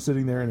Sherman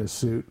sitting there in his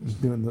suit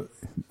doing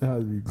that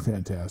would be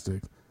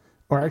fantastic.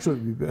 Or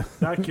actually,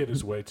 that kid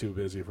is way too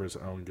busy for his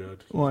own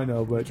good. Well, I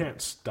know, but he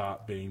can't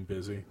stop being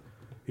busy.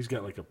 He's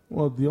got the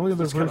only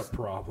other kind of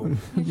problem.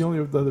 The only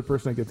other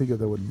person I could think of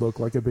that would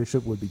look like a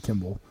bishop would be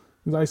Kimball,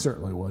 because I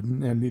certainly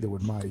wouldn't, and neither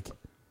would Mike.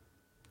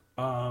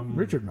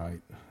 Richard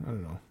might. I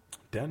don't know.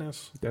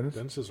 Dennis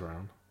is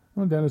around.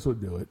 Well, Dennis would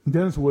do it.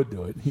 Dennis would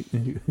do it.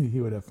 He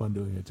would have fun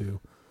doing it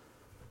too.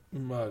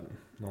 But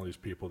all these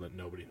people that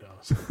nobody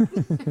knows.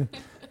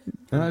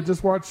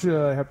 Just watch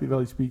Happy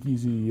Valley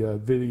Speakeasy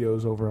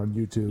videos over on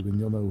YouTube, and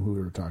you'll know who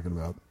we were talking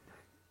about.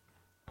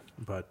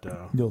 But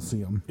you'll see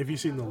him. If you've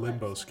seen the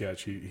Limbo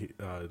sketch,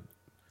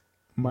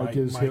 Mike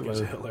is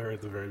Hitler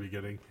at the very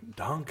beginning.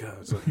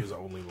 Danke is like his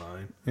only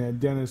line. And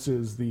Dennis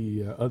is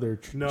the other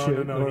No.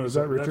 Is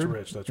that Richard?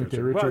 That's okay,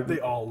 Richard. But they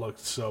all look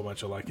so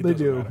much alike. They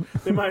do. Matter.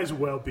 They might as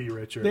well be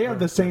Richard. They have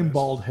the same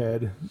bald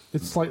head.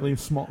 It's slightly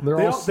small.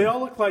 They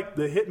all look like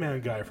the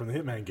Hitman guy from the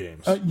Hitman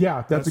games.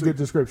 Yeah, that's a good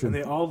description. And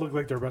they all look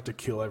like they're about to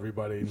kill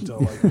everybody until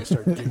they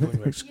start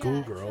giggling like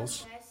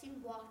schoolgirls. I've seen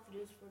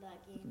walkthroughs for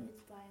that game.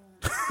 It's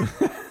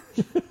violent.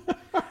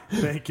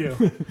 Thank you.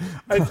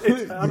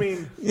 I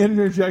mean,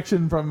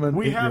 interjection from an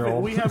we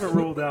 8-year-old. We haven't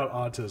ruled out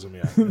autism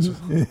yet.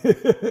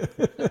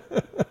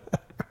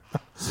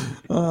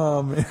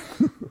 Oh man!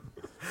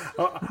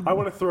 I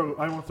want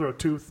to throw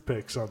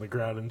toothpicks on the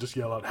ground and just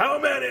yell out, "How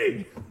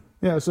many?"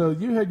 Yeah. So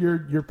you had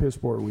your piss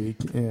poor week,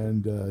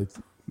 and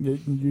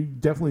you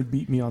definitely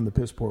beat me on the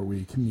piss poor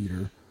week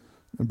meter.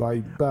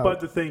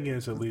 But the thing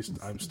is, at least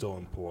I'm still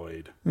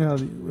employed. Yeah,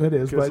 it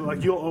is.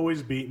 But you'll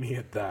always beat me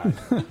at that.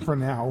 For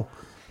now.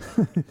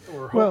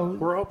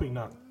 We're hoping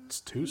not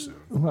too soon.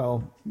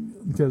 Well,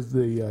 because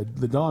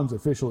the Dons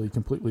officially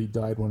completely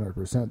died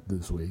 100%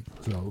 this week.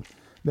 So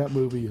that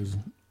movie is.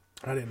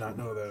 I did not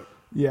know that.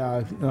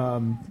 Yeah,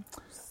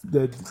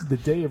 the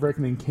Day of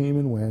Reckoning came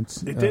and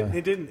went. It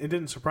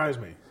didn't surprise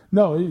me.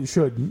 No, it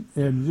shouldn't,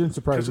 and it didn't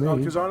surprise me.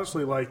 Because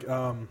honestly,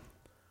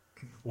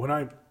 when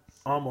I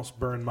almost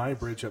burned my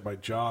bridge at my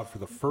job for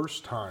the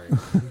first time,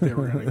 they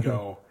were going to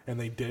go, and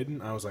they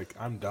didn't. I was like,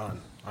 I'm done.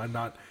 I'm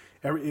not.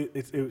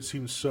 It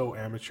seems so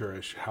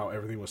amateurish how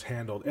everything was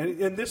handled,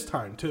 and this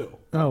time too.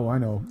 Oh, I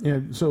know.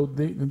 And so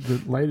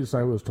the latest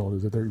I was told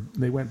is that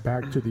they went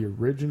back to the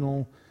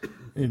original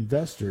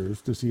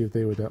investors to see if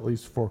they would at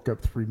least fork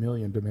up $3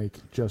 million to make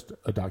just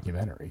a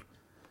documentary.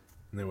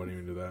 And they wouldn't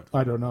even do that.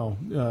 I don't know.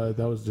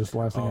 That was just the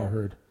last thing I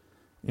heard.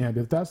 And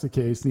if that's the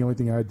case, the only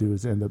thing I'd do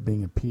is end up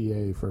being a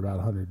PA for about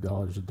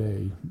 $100 a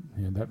day,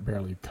 and that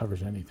barely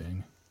covers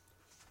anything.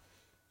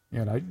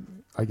 And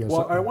I guess.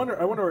 Well, I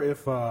wonder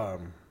if.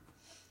 Well,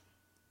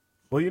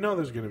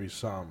 there's going to be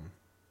some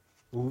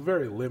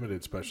very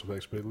limited special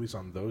effects, but at least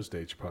on those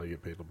dates, you probably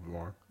get paid a little bit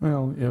more.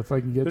 Well, if I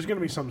can get. There's going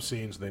to be some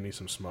scenes they need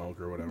some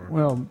smoke or whatever.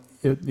 Well,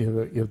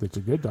 if it's a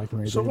good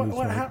documentary. So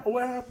what happened?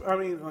 I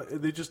mean,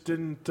 they just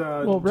didn't.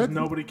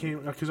 Nobody came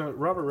because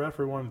Robert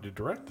Redford wanted to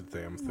direct the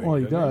damn thing. Well,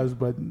 he does,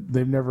 but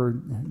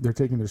they're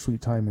taking their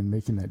sweet time in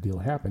making that deal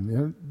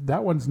happen.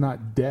 That one's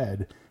not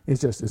dead.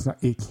 It's just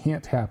it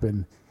can't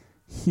happen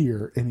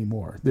here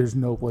anymore. There's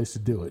no place to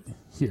do it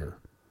here.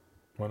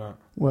 Why not?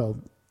 Well,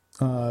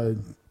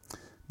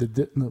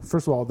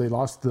 first of all, they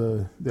lost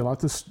the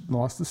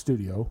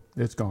studio.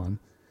 It's gone.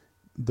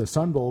 The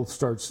Sun Bowl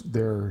starts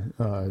their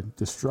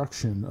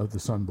destruction of the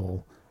Sun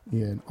Bowl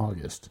in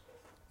August,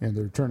 and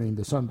they're turning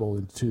the Sun Bowl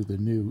into the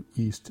new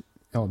East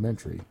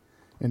Elementary,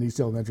 and East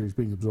Elementary is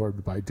being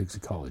absorbed by Dixie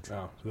College.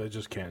 Oh, so they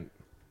just can't.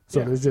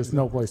 So there's just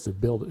no place to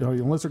build it.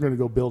 Unless they're going to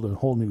go build a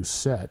whole new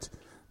set.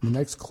 The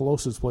next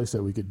closest place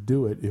that we could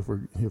do it, if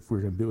we're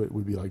going to do it,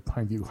 would be like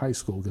Pineview High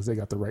School because they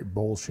got the right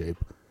bowl shape.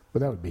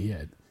 But that would be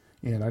it.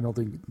 And I don't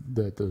think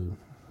that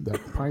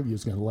Pineview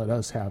is going to let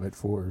us have it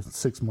for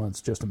 6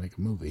 months just to make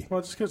a movie.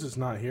 Well, just because it's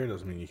not here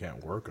doesn't mean you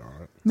can't work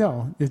on it.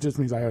 No, it just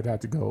means I would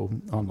have to go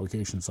on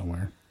location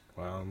somewhere.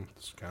 Well,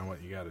 that's kind of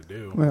what you got to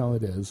do. Well,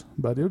 it is,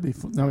 but it would be.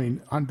 I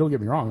mean, don't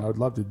get me wrong. I would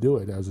love to do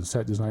it as a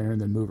set designer and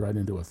then move right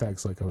into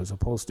effects like I was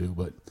supposed to.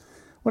 But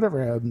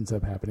whatever ends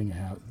up happening,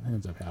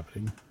 ends up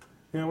happening.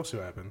 Yeah, we'll see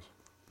what happens.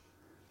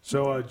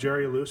 So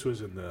Jerry Lewis was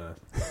in the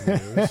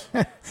news.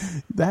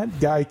 That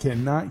guy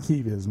cannot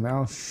keep his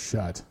mouth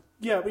shut.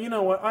 Yeah, but you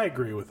know what? I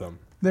agree with him.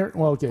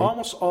 Okay.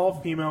 Almost all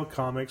female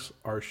comics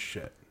are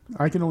shit.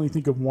 I can only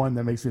think of one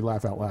that makes me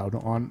laugh out loud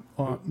on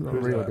a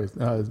regular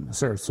basis.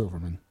 Sarah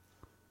Silverman.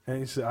 And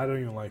he said, I don't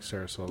even like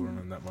Sarah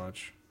Silverman that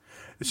much.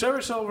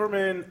 Sarah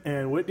Silverman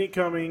and Whitney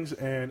Cummings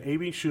and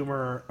Amy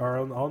Schumer are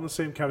all in the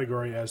same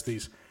category as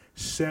these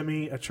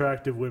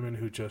semi-attractive women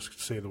who just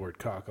say the word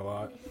cock a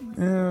lot.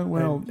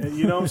 Well, and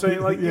you know what I'm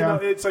saying? Like, yeah.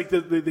 It's like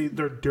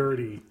they're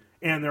dirty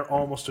and they're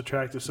almost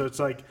attractive. So it's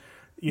like,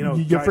 you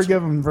guys,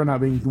 forgive them for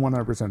not being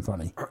 100%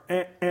 funny.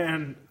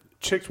 And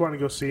chicks want to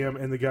go see him,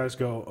 and the guys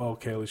go, "Oh,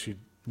 okay, at least she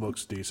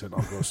looks decent.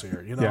 I'll go see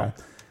her." Yeah.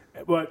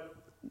 But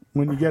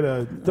when you get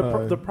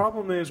the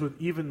problem is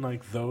with even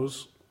like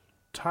those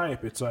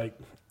type, it's like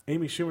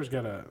Amy Schumer's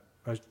got a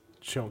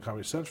show on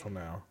Comedy Central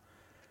now,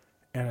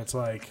 and it's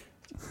like.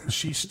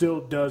 She still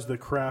does the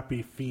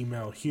crappy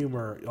female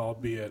humor,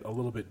 albeit a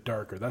little bit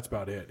darker. That's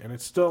about it. And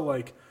it's still,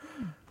 like,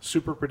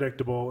 super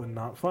predictable and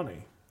not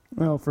funny.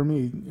 Well, for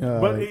me...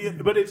 But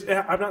it's.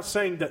 I'm not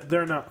saying that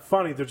they're not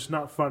funny. They're just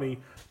not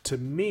funny to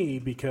me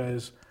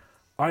because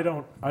I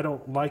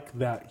don't like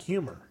that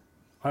humor.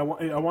 I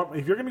want.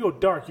 If you're going to go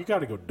dark, you got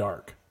to go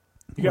dark.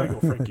 You got to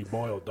go Frankie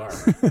Boyle dark.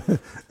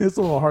 It's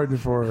a little hard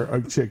for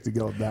a chick to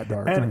go that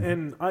dark.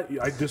 And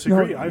I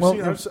disagree.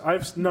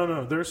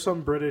 No. There's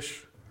some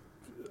British...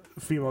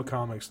 female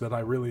comics that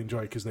I really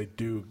enjoy because they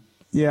do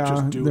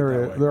just do it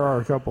that way. There are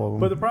a couple of them.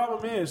 But the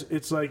problem is,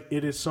 it's like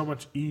it is so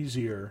much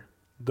easier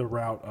the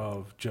route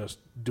of just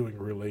doing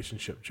a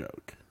relationship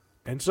joke,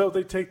 and so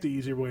they take the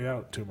easier way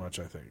out too much.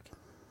 I think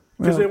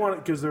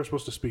because they're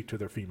supposed to speak to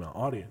their female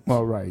audience.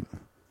 Well, right.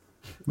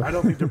 I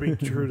don't think they're being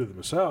true to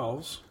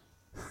themselves.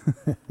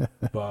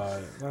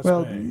 But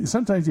that's me.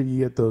 Sometimes if you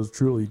get those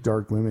truly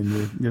dark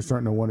women, you're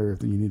starting to wonder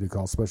if you need to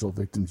call Special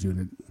Victims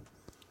Unit.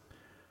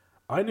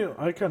 I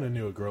kind of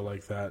knew a girl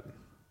like that.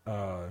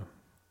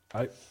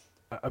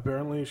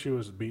 Apparently she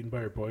was beaten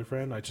by her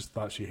boyfriend. I just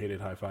thought she hated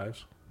high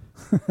fives.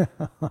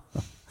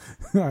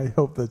 I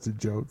hope that's a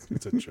joke.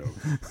 It's a joke.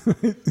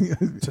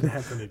 It's an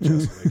Anthony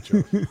Jeselnik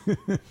joke.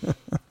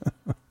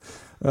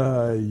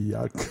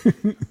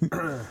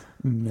 Yuck.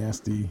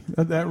 Nasty.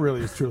 That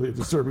really is truly a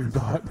disturbing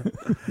thought.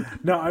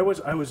 No, I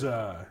was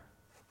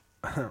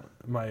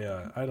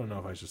my I don't know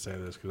if I should say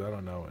this because I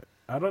don't know it.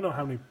 I don't know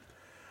how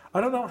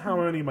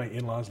many of my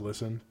in-laws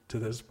listen to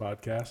this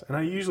podcast, and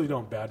I usually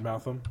don't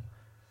badmouth them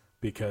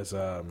because.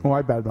 I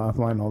badmouth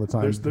mine all the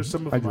time. There's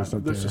some of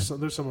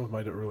them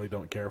I really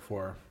don't care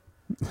for.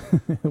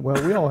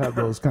 Well, we all have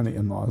those kind of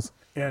in-laws.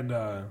 And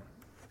it's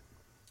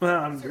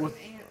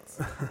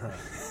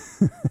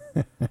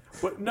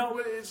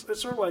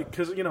sort of like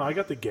because I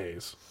got the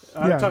gays.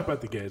 I talk about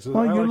the gays.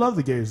 Well, you love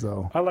the gays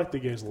though. I like the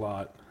gays a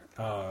lot.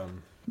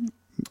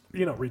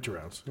 Reach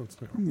arounds.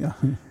 Yeah.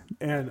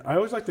 And I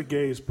always like the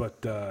gays,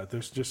 but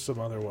there's just some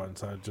other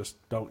ones I just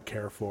don't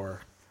care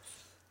for.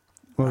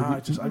 Well,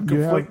 I'm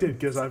conflicted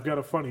because I've got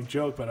a funny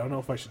joke, but I don't know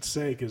if I should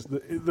say because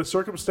the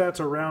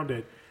circumstance around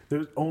it.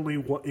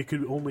 It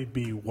could only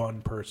be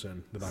one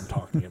person that I'm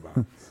talking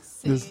about.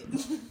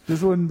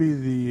 This wouldn't be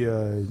the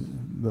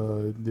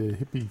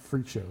hippie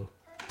freak show.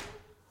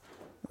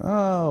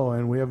 Oh,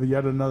 and we have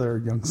yet another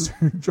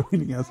youngster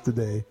joining us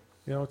today.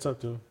 Yeah, what's up,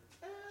 dude?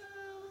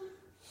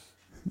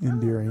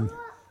 Endearing. I want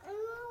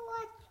to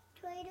watch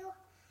Twitter.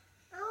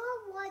 I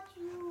want to watch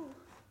you.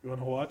 You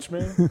want to watch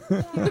me?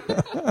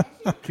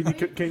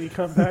 Can you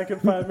come back in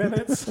 5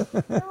 minutes?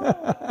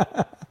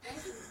 That's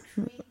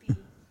creepy.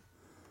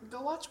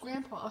 Go watch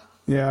Grandpa.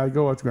 Yeah,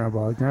 go watch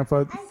Grandpa.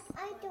 Grandpa.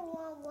 I don't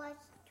want to watch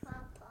Papa.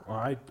 Well,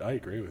 I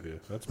agree with you.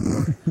 That's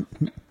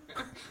boring.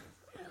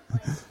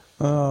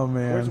 Oh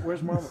man.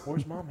 Where's mom?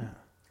 Where's mom at?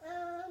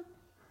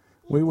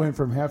 We went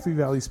from Happy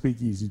Valley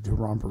Speakeasy to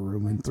Romper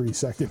Room in 3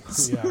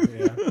 seconds. Yeah.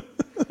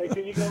 Hey,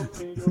 can you go?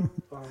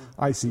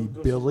 I see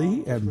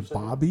Billy and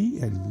Bobby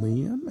and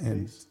Liam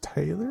and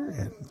Taylor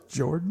and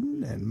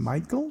Jordan and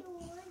Michael.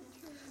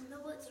 You know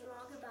what's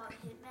wrong about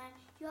Hitman?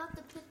 You have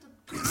to put the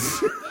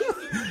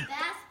in the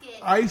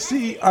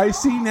basket. I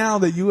see now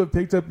that you have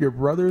picked up your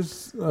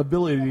brother's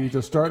ability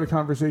to start a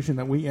conversation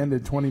that we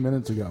ended 20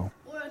 minutes ago.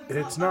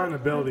 It's not an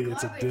ability;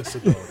 it's a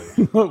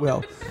disability.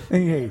 Well,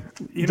 hey,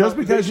 just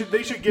because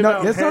they should give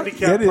out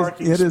handicap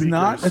parking it is speakers.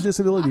 not a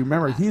disability.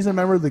 Remember, he's a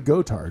member of the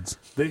Gotards.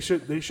 They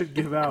should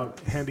give out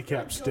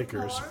handicap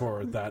stickers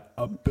for that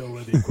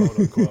ability, quote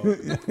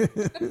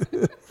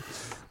unquote.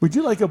 Would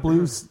you like a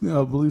blue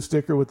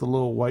sticker with a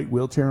little white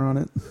wheelchair on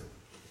it?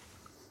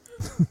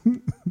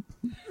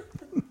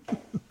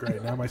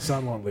 Great. Now my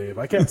son won't leave.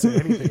 I can't say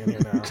anything in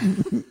here now.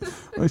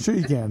 Well, sure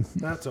you can.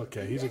 That's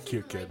okay. He's a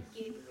cute kid.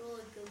 Gabriel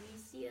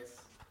Iglesias.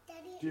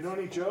 Do you know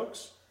any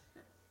jokes?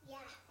 Yeah.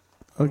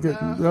 Okay,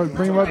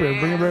 bring him up here.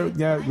 Bring him up.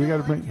 Yeah, we got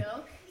to bring.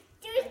 Joke.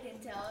 I can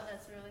tell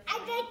that's really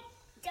funny. I got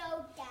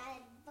joke that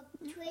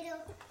Twitter.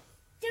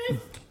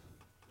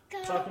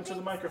 Talking to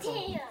the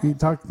microphone. You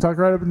talk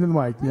right up into the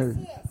mic. Yeah,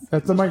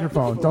 that's the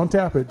microphone. Don't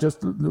tap it.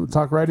 Just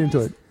talk right into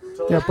it.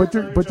 Yeah, put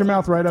your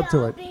mouth right up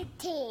to it.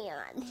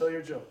 Tell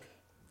your joke.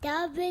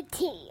 Double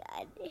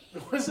tan.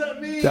 What does that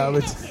mean?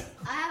 That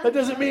That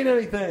doesn't mean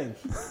anything.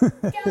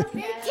 Double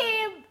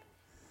tan.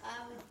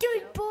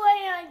 Good boy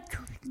on.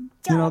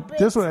 You know,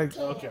 this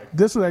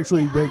would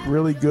actually make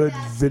really good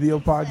video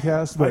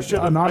podcast, but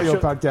an audio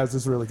podcast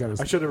is really kind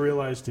of. I should have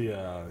realized he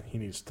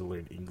needs to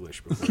learn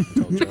English before he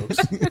can tell jokes.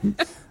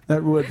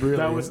 That would really.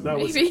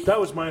 That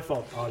was my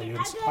fault,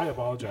 audience. I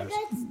apologize.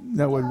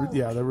 That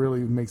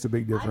really makes a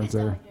big difference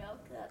there.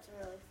 That's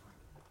really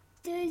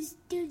fun.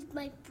 There's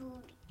my food.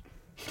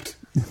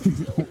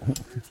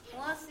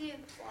 Want to see a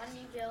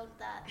funny joke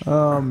that?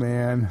 Oh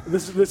man,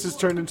 this has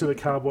turned into the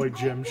Cowboy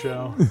Jim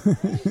show.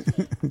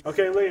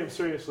 Okay, Liam,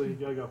 seriously, you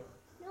gotta go.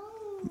 No.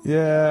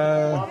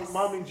 Yeah.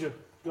 Mom needs you.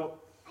 Go.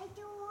 I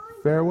don't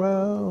want.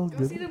 Farewell.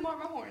 Go see the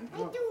Mormon horn. I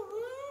don't want.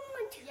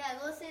 Yeah,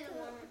 go see the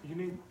one. You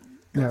need.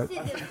 Yeah, See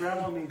the,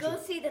 Grandma needs go you.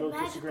 see the Go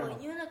kiss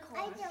magical your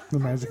grandma. unicorn. the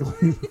magical.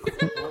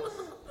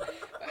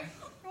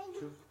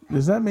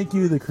 Does that make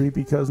you the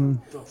creepy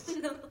cousin?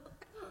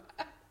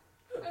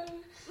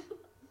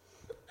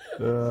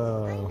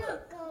 Oh.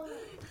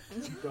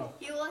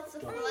 He wants to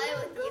fly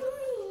with you.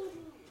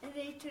 And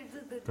then he turns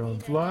into the Don't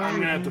fly. I'm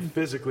gonna have to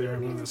physically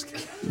remove this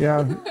kid.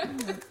 Yeah.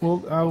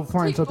 Well, I'll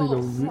find something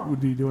to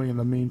be doing in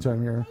the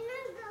meantime here.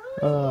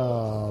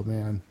 Oh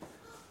man.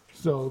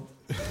 So,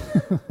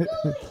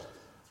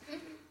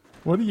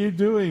 what are you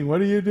doing?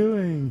 What are you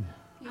doing?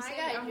 He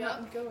said I'm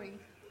not going.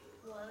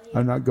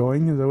 I'm not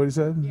going. Is that what he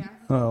said? Yeah.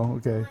 Oh,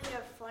 okay. Want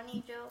a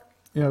funny joke?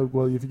 Yeah.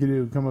 Well, if you could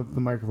do, come up to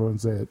the microphone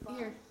and say it.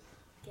 Here,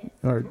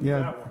 All right.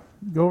 Yeah.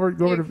 Go over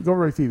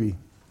to Phebe.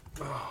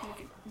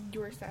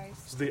 your size.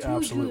 This is the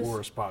absolute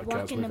worst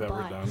podcast we've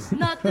ever done.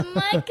 Not in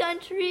my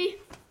country.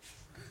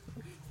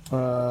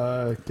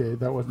 Okay,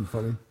 that wasn't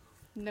funny.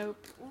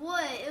 Nope.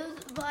 What? It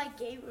was by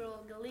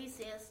Gabriel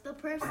Iglesias, the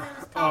person I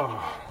was talking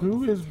about.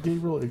 Who is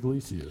Gabriel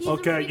Iglesias? He's a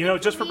Okay,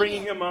 freaking just for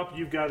bringing comedian. him up,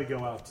 you've got to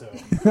go out too.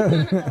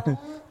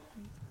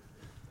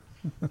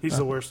 He's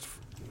the worst.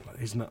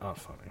 He's not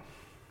funny.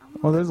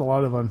 Well, there's a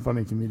lot of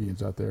unfunny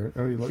comedians out there.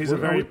 I mean, He's a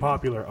very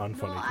popular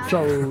unfunny.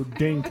 So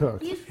Dane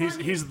Cook.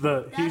 He's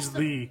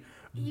the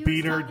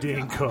beater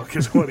Dane Cook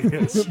is what he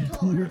is.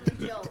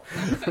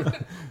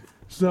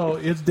 So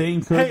it's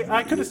Dane Cook. Hey,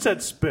 I could have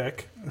said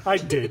spick. I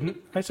didn't.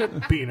 I said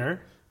beaner.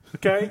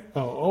 Okay.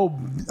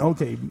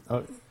 Okay.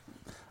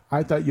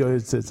 I thought you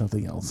had said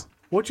something else.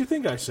 What'd you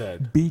think I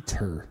said?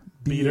 Beater.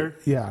 Beater?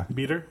 Yeah.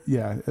 Beater?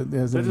 Yeah. That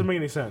doesn't make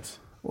any sense.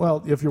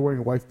 Well, if you're wearing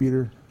a wife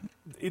beater.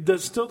 It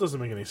still doesn't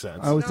make any sense.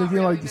 I was thinking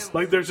really,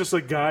 like there's just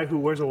a guy who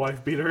wears a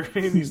wife beater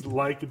and he's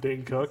like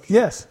Dane Cook.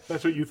 Yes.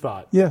 That's what you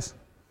thought. Yes.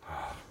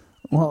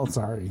 Well,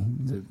 sorry.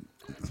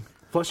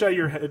 Flush out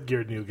your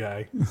headgear, new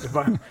guy. If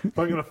I'm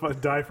gonna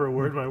die for a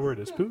word, my word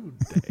is food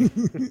day.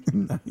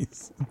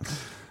 Nice.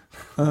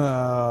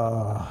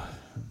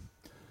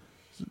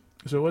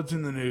 So what's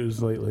in the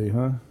news lately,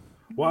 huh?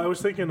 Well, I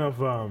was thinking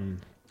of.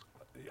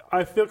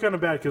 I feel kind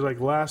of bad because like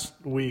last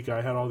week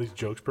I had all these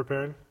jokes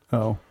prepared,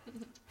 Oh.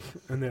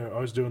 and I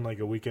was doing like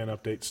a weekend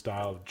update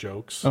style of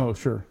jokes. Oh,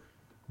 sure.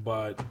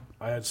 But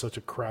I had such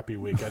a crappy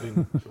week. I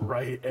didn't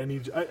write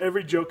any.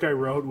 Every joke I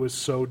wrote was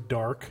so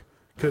dark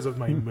because of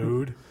my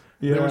mood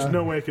Yeah. There was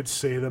no way I could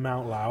say them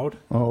out loud.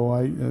 Oh,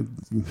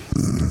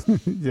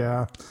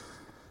 yeah.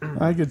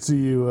 I could see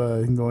you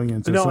going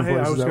into some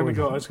places. I was going to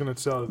go. I was going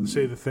to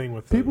say the thing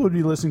with people would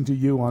be listening to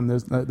you on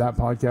this that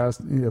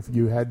podcast if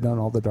you had done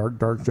all the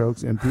dark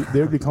jokes, and they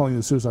would be calling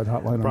the suicide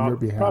hotline on your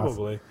behalf.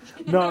 Probably.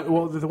 No.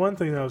 Well, the one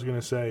thing that I was going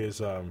to say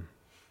is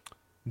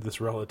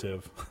this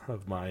relative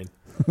of mine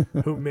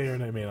who may or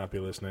may not be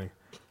listening,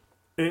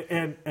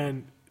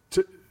 and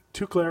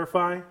to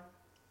clarify,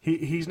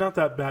 he's not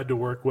that bad to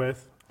work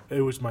with.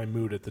 It was my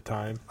mood at the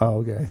time.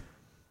 Oh, okay.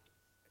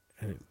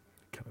 And it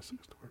kind of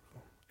sucks to work.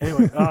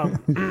 Anyway,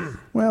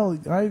 well,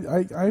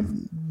 I've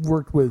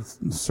worked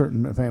with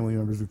certain family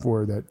members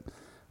before that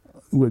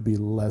would be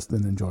less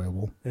than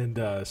enjoyable. And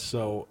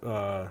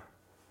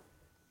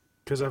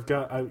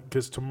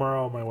because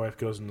tomorrow my wife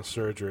goes into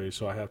surgery,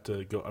 so I have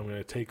to go. I'm going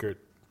to take her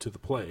to the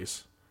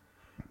place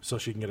so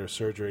she can get her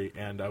surgery.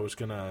 And I was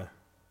gonna,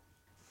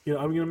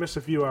 I'm gonna miss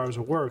a few hours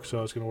of work, so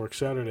I was gonna work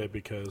Saturday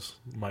because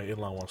my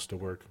in-law wants to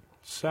work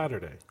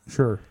Saturday.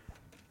 Sure.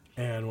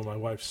 And when my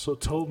wife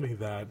told me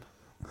that,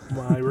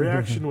 my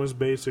reaction was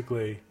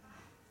basically,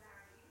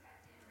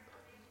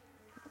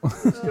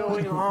 what's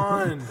going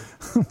on?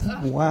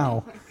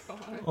 Wow.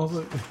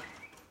 Also,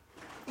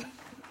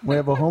 we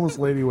have a homeless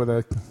lady with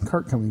a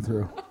cart coming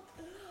through.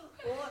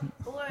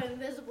 Or an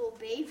invisible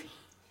baby.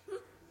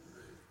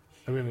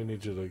 I'm going to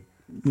need you to...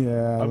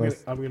 Yeah.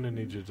 I'm going to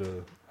need you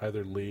to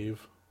either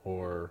leave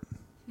or...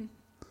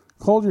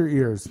 Hold your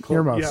ears.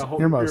 Earmuffs. Yeah,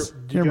 earmuffs.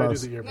 You got to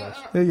Earmuffs. do the earmuffs.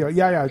 There you go.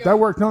 Yeah. That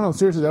works. No,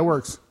 seriously, that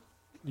works.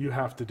 You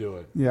have to do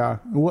it. Yeah.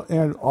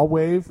 And I'll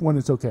wave when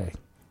it's okay.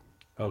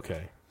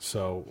 Okay.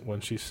 So when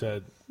she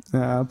said...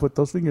 Put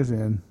those fingers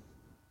in.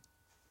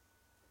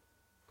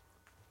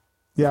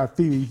 Yeah,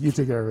 Phoebe, you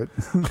take care of it.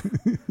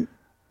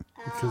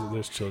 Because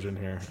there's children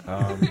here.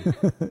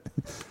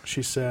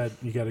 She said,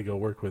 you got to go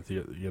work with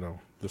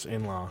this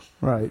in-law.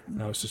 Right.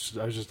 And I was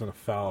just in a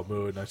foul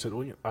mood. And I said,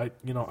 well,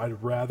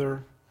 I'd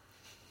rather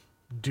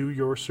do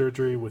your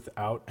surgery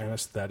without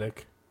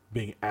anesthetic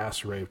being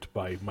ass raped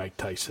by Mike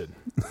Tyson.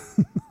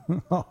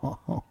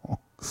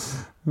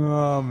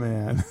 Oh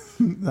man,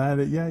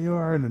 yeah, you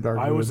are in a dark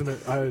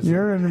mood.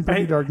 You're in a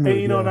pretty dark mood.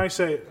 And and I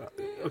say,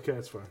 okay,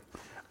 that's fine.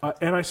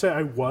 And I say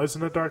I was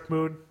in a dark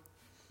mood,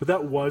 but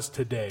that was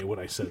today when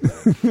I said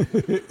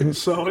that.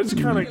 So it's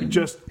kind of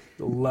just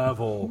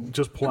level,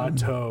 just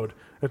plateaued.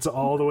 It's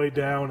all the way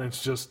down.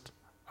 It's just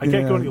I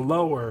can't go any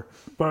lower,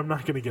 but I'm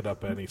not going to get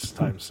up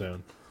anytime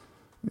soon.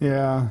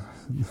 Yeah,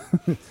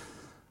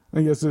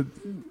 I guess it.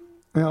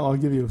 Well, I'll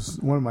give you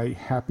one of my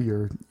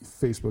happier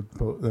Facebook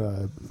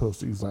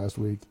postings last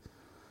week.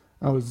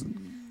 I was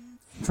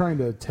trying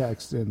to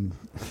text and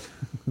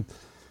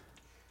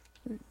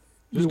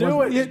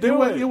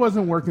it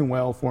wasn't working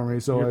well for me.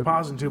 So you're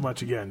pausing too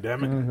much again,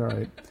 damn it! All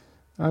right.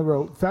 I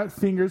wrote fat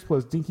fingers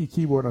plus dinky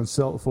keyboard on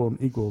cell phone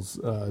equals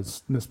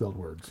misspelled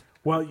words.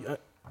 Well,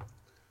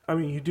 I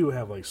mean, you do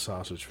have like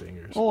sausage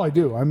fingers. Oh, I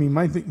do. I mean,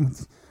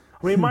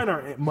 mine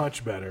aren't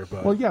much better,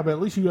 but... Well, yeah, but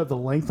at least you have the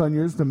length on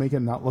yours to make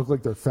it not look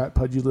like they're fat,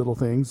 pudgy little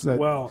things. That's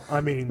not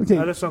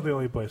the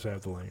only place I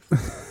have the length.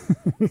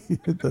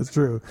 That's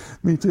true.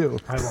 Me too.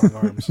 I have long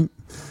arms.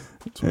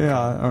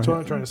 That's what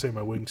I'm trying to say,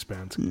 my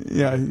wingspans.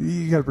 Yeah,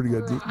 you got a pretty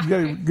good...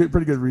 You got a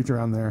pretty good reach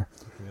around there,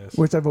 yes.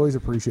 Which I've always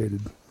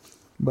appreciated.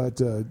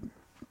 But,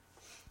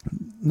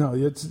 no,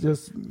 it's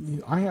just...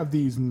 I have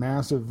these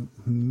massive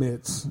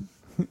mitts,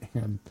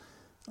 and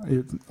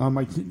on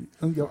my...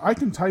 I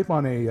can type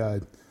on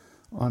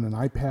an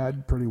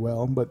iPad pretty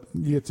well, but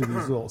you get to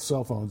these little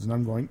cell phones, and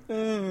I'm going,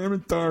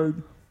 I'm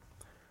tired.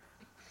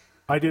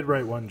 I did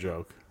write one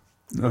joke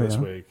this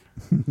week.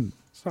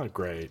 It's not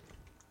great,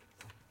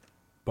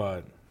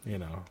 but,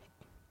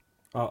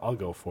 I'll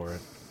go for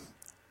it.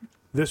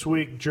 This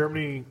week,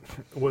 Germany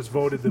was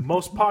voted the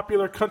most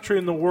popular country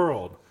in the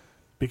world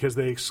because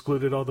they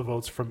excluded all the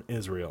votes from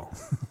Israel.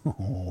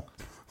 Wait,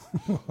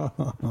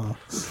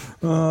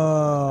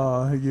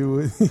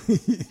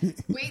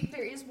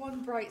 there is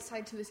one bright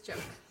side to this joke.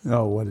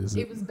 Oh, what is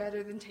it? It was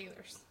better than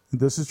Taylor's.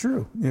 This is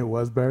true. It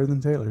was better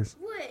than Taylor's.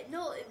 Wait,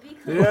 no,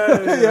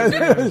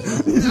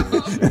 because...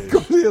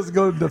 He has to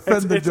go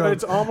defend the joke.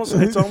 It's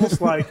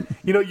almost like,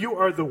 you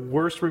are the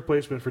worst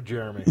replacement for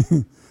Jeremy.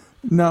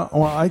 No,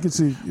 well, I can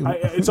see...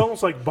 it's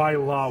almost like by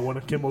law, one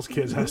of Kimball's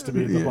kids has to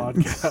be in the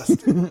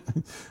podcast.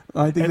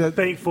 I think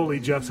thankfully,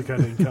 Jessica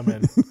didn't come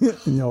in.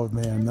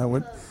 Man,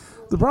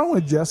 the problem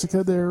with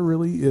Jessica there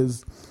really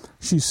is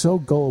she's so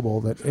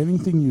gullible that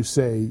anything you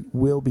say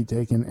will be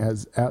taken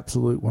as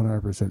absolute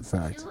 100%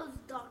 fact.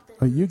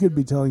 You could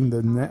be telling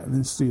the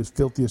nastiest,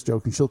 filthiest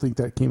joke, and she'll think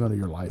that came out of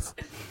your life.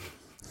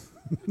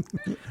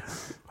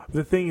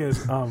 The thing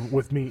is,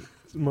 with me,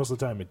 most of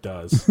the time it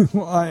does.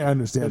 Well, I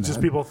understand it's just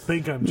people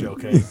think I'm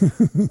joking.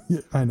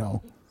 I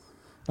know.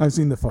 I've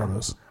seen the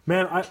photos.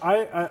 Man,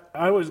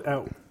 I was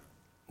at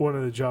one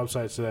of the job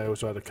sites today. I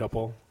was at a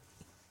couple.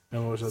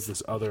 And it was at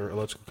this other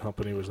electrical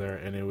company was there,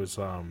 and it was,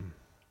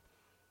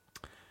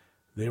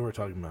 they were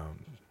talking about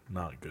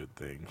not good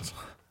things,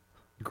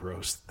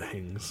 gross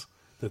things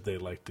that they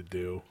like to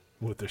do.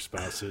 with their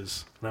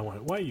spouses. And I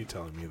went, why are you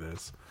telling me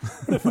this?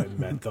 What if I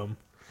met them?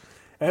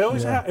 And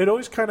it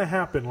always kind of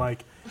happened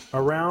like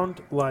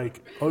around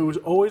it was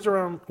always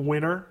around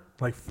winter,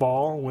 like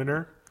fall,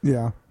 winter.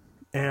 Yeah.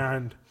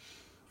 And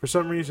for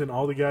some reason,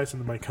 all the guys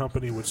in my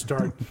company would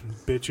start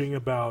bitching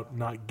about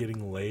not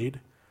getting laid.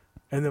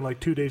 And then,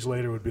 2 days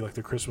later, would be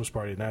the Christmas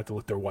party, and I had to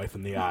look their wife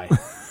in the eye.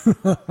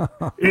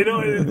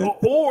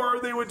 Or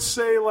they would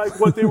say,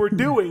 what they were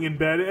doing in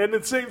bed, and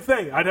the same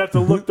thing. I'd have to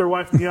look their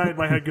wife in the eye in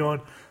my head going,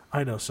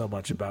 I know so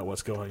much about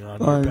what's going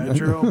on in your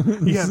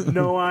bedroom. You have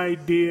no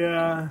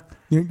idea.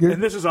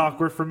 And this is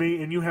awkward for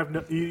me, and you have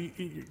no...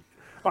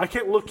 I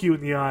can't look you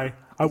in the eye.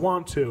 I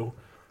want to.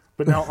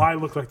 But now I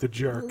look like the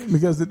jerk.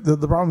 Because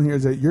the problem here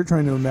is that you're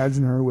trying to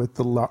imagine her with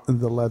the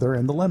leather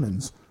and the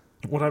lemons.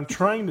 What I'm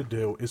trying to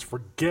do is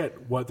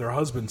forget what their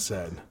husband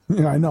said.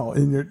 Yeah, I know.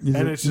 And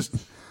it's just...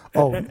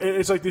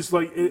 it's like this,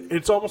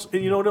 it's almost,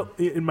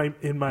 in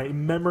my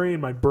memory,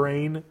 in my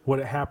brain, what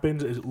it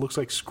happens is it looks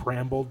like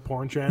scrambled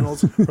porn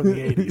channels from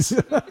the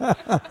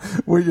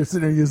 80s. Where you're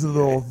sitting there using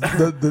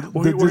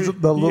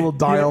the little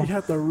dial. You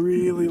have to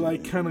really,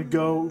 kind of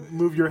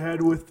move your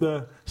head with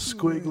the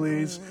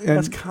squigglies.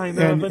 That's kind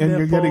of a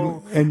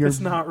nipple. It's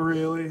not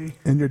really.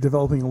 And you're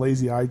developing a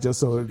lazy eye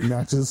just so it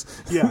matches.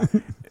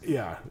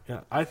 Yeah.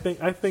 I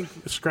think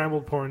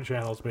scrambled porn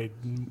channels made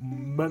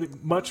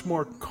much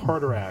more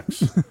cataracts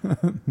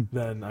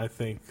than I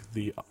think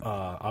the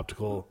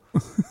optical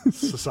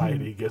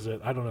society gives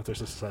it. I don't know if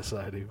there's a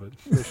society, but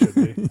there should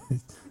be.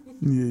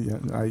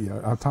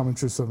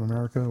 Optometrists of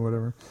America or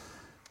whatever.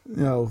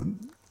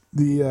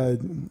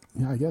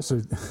 I guess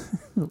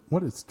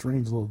what a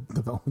strange little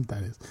development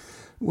that is.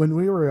 When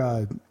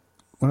I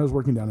was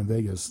working down in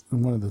Vegas,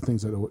 one of the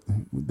things that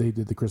they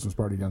did the Christmas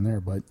party down there,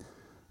 but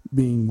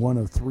being one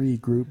of three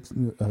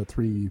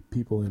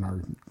people in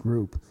our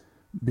group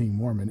being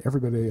Mormon,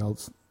 everybody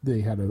else,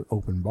 they had an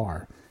open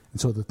bar. And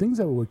so the things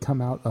that would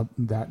come out of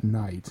that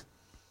night...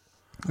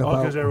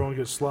 because everyone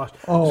gets sloshed.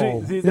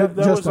 That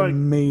just was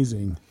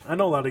amazing. I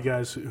know a lot of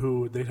guys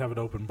who they'd have an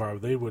open bar,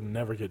 but they would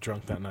never get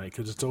drunk that night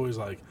because it's always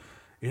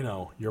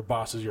your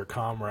boss is your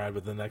comrade,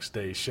 but the next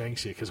day he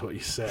shanks you because of what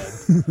you said.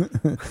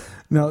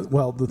 No,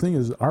 well, the thing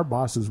is, our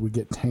bosses would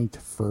get tanked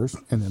first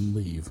and then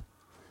leave.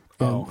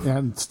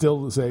 And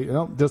still say,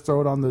 just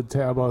throw it on the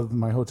tab of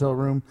my hotel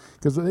room.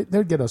 Because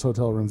they'd get us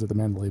hotel rooms at the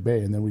Mandalay Bay,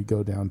 and then we'd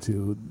go down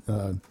to,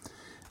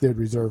 they'd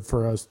reserve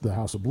for us the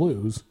House of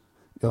Blues,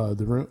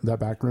 that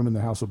back room in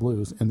the House of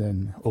Blues, and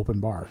then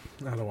open bar.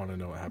 I don't want to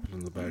know what happened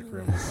in the back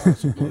room of the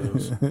House of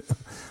Blues.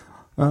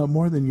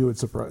 More than you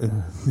would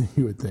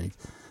you would think.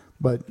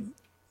 But,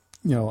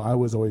 I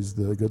was always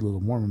the good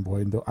little Mormon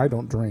boy, and I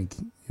don't drink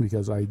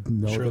because I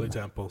know... Shirley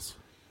Temples.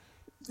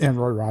 And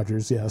Roy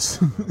Rogers,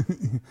 yes.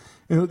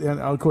 And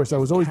of course, I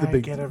was always the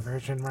big... Can I get a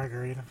virgin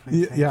margarita,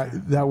 please? Yeah,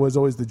 that was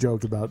always the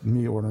joke about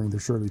me ordering the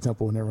Shirley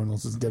Temple and everyone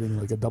else is getting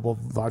a double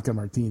vodka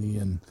martini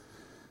and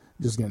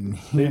just getting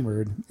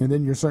hammered. And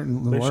then you're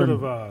starting to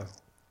learn...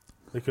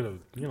 They could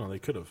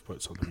have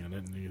put something in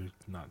it and you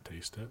not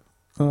taste it.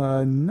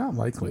 Not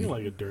likely. You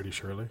like a dirty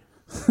Shirley.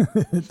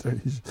 It's a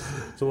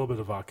little bit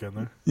of vodka in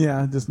there.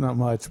 Yeah, just not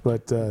much.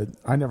 But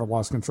I never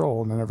lost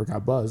control and I never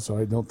got buzzed, so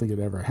I don't think it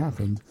ever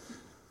happened.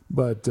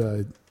 But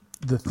the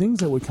things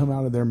that would come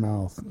out of their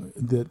mouth,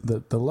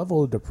 the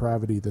level of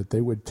depravity that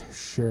they would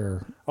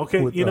share. Okay,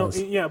 with us.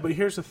 but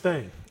here's the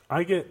thing.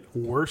 I get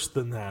worse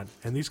than that,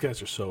 and these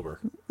guys are sober.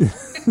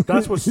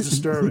 That's what's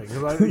disturbing.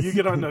 You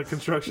get on a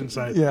construction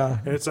site,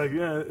 and it's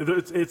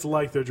it's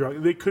like they're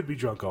drunk. They could be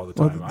drunk all the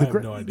time. I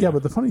have no idea. Yeah,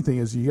 but the funny thing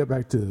is, you get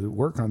back to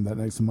work on that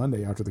next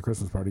Monday after the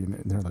Christmas party,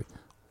 and they're like,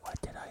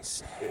 "What did I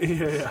say?"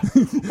 Yeah.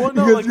 Well,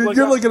 no,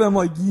 you're looking at them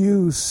like,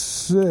 "You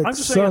sick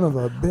son of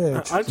a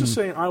bitch." I'm just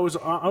saying, I was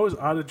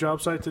at a job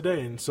site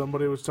today, and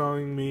somebody was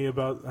telling me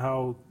about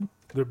how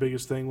their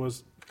biggest thing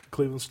was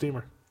Cleveland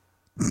Steamer.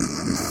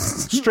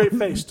 Straight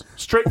faced.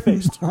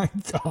 My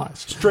gosh.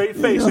 Straight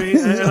faced.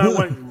 And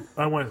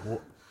I went.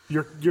 Well,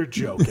 you're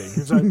joking.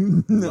 He's like,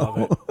 love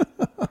it.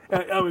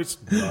 I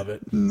love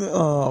it.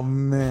 Oh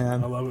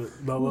man, I love it.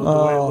 I love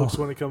the way it looks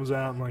when it comes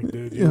out. I'm like,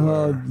 dude,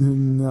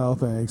 no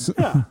thanks.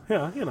 Yeah.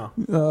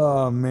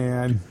 Oh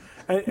man.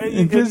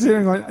 And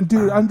considering, like,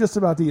 dude, I'm just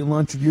about to eat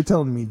lunch, and you're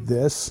telling me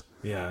this.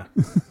 Yeah.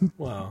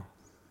 Well,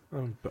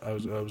 I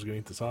was going to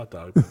eat this hot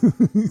dog.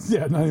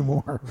 Yeah, not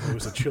anymore. It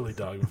was a chili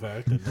dog, in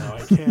fact, and now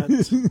I can't.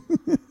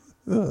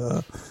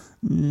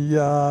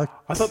 Yuck.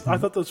 I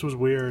thought this was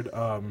weird.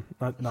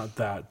 Not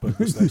that, but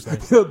this next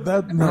thing.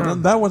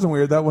 That wasn't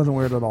weird. That wasn't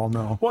weird at all.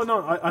 No. Well,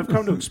 no, I've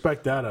come to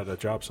expect that at a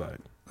job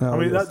site. Oh, I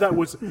mean, yes. that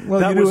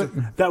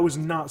was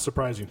not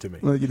surprising to me.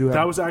 Well,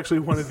 that was actually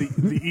one of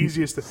the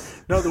easiest.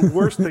 No, the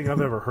worst thing I've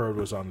ever heard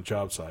was on a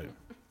job site.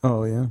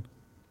 Oh yeah.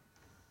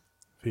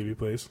 Phebe,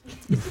 please.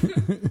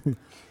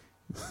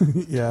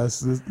 Yes,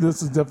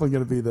 this is definitely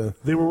going to be the...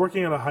 They were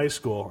working at a high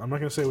school. I'm not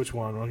going to say which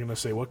one. I'm not going to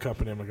say what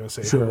company. I'm not going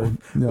to say sure. who.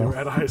 No. They were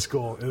at a high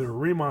school, and they were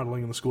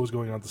remodeling, and the school was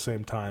going on at the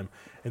same time,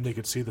 and they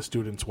could see the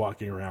students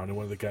walking around, and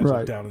one of the guys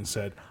looked down and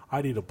said,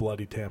 I need a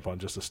bloody tampon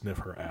just to sniff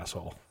her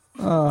asshole.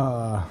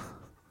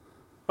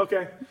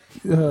 Okay.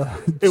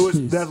 It was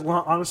jeez. that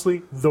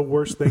honestly the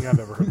worst thing I've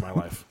ever heard in my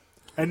life.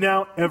 And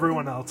now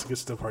everyone else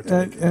gets to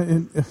partake.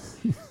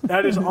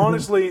 That is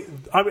honestly,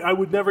 I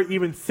would never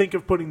even think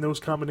of putting those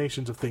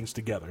combinations of things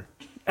together.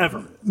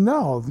 Ever.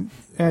 No.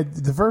 And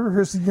the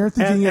first thing you're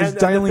thinking is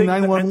dialing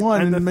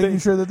 911 and making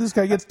sure that this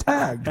guy gets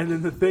tagged. And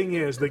then the thing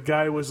is, the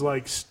guy was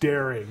like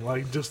staring,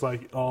 like just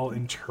like all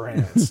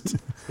entranced.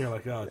 You're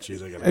like, oh,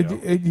 jeez, I gotta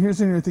go. And here's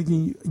the thing you're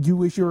thinking, you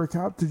wish you were a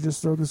cop to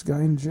just throw this guy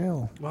in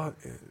jail. Well,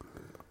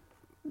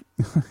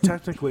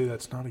 technically,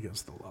 that's not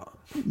against the law.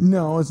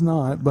 No, it's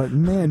not. But,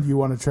 man, do you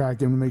want to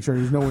track him to make sure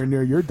he's nowhere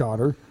near your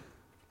daughter.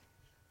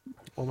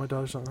 Well, my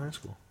daughter's not in high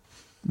school.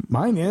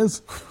 Mine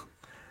is.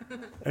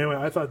 Anyway,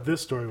 I thought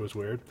this story was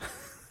weird.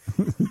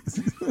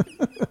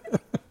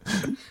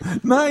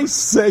 Nice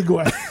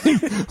segue.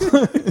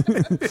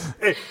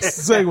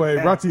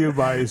 Segue brought to you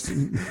by...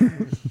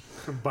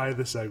 By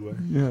the segue.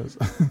 Yes.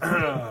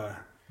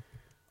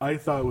 I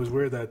thought it was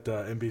weird that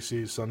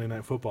NBC's Sunday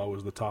Night Football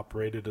was the top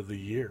rated of the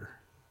year.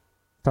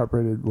 Top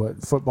rated what?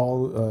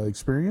 Football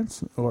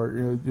experience?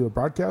 Or a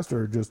broadcast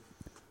or just...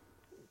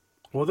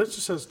 Well, this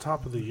just says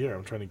top of the year.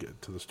 I'm trying to get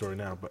to the story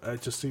now. But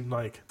it just seemed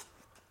like...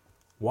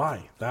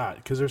 Why that?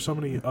 Because there's so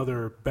many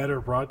other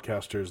better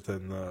broadcasters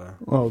than the...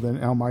 Oh,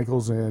 than Al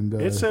Michaels and...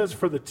 It says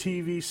for the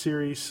TV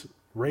series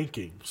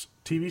rankings.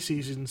 TV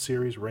season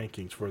series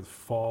rankings for the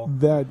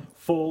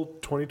full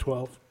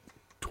 2012,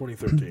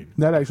 2013.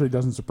 That actually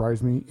doesn't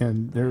surprise me,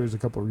 and there is a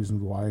couple of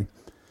reasons why.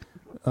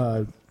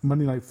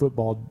 Monday Night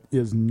Football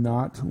is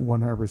not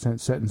 100%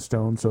 set in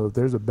stone, so if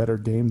there's a better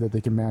game that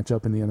they can match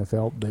up in the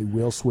NFL, they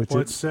will switch it.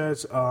 It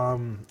says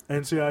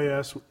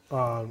NCIS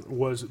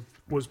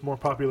was more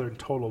popular in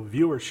total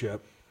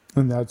viewership.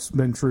 And that's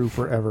been true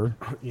forever.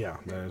 Yeah,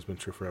 that has been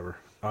true forever.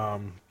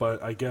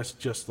 But I guess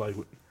just like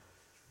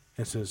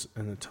it says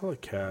in the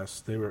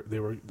telecast, they were.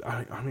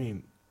 I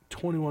mean,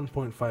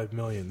 21.5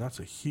 million. That's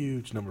a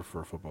huge number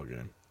for a football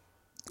game.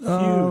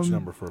 Huge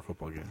number for a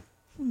football game.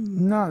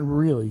 Not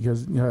really,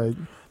 because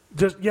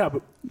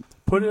but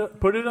put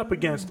it up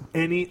against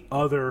any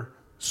other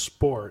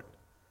sport.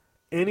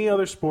 Any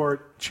other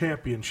sport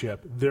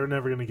championship, they're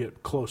never going to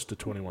get close to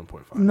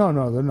 21.5.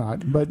 No, they're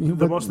not. But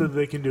the most that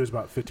they can do is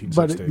about 15,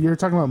 But 16. you're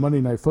talking about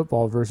Monday Night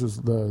Football versus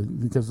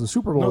because the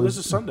Super Bowl. No, this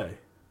is Sunday.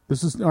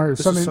 This is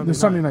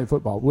Sunday Night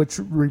Football, which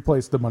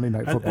replaced the Monday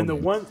Night Football.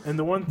 And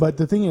the one. But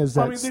the thing is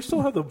that they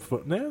still have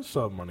they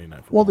still have Monday Night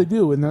Football. Well, they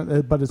do,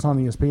 but it's on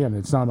ESPN.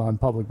 It's not on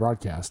public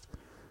broadcast.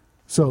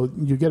 So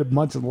you get a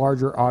much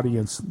larger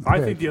audience. I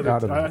think the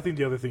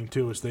other thing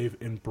too is they've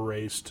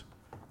embraced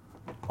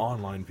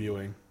online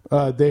viewing.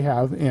 They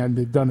have, and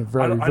they've done a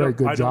very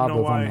good job of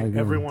online viewing. I don't know why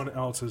everyone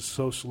else is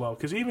so slow.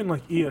 Because even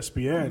like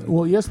ESPN...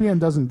 Well, ESPN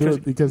doesn't do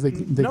it because they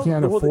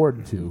can't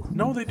afford to.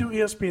 No, they do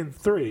ESPN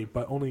 3,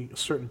 but only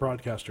certain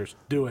broadcasters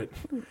do it.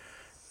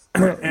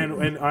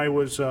 and I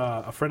was...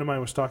 a friend of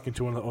mine was talking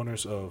to one of the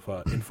owners of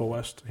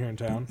InfoWest here in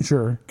town.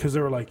 Sure. Because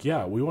they were like,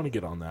 yeah, we want to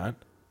get on that.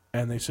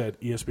 And they said,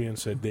 ESPN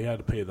said they had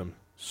to pay them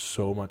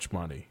so much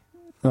money.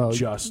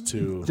 Just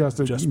to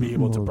be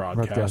able to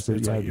broadcast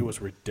it. It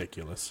was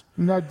ridiculous.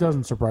 And that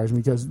doesn't surprise me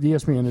because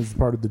ESPN is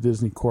part of the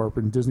Disney Corp,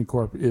 and Disney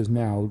Corp is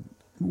now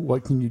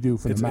what can you do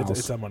for the mouse?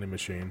 It's a money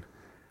machine.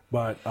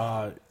 But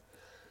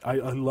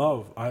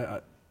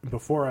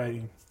before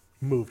I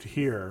moved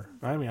here,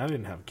 I mean, I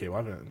didn't have cable.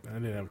 I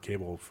didn't have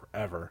cable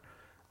forever.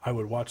 I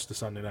would watch the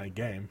Sunday night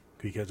game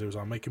because it was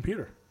on my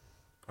computer.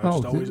 I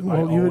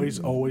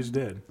always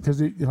did.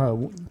 Because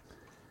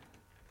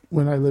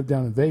when I lived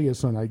down in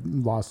Vegas, when I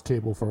lost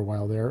cable for a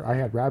while there, I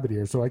had rabbit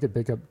ears, so I could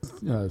pick up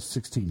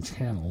 16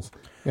 channels,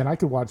 and I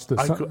could watch the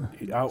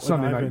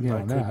Sunday night game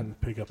on that. I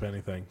couldn't pick up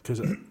anything because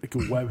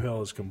Webb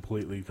Hill is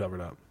completely covered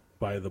up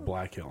by the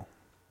Black Hill.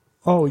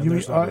 Oh, you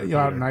mean out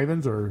in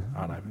Ivans or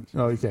out in Ivans?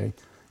 Oh, okay.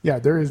 Yeah,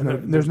 there's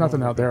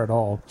nothing out there at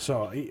all.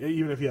 So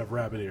even if you have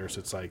rabbit ears,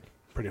 it's like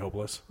pretty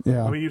hopeless.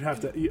 Yeah. I mean, you'd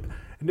have to.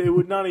 It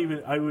would not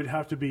even. I would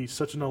have to be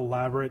such an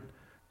elaborate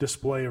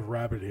display of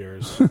rabbit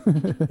ears.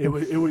 You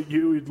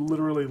would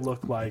literally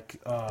look like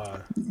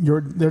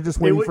they're just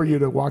waiting for you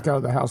to walk out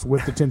of the house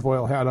with the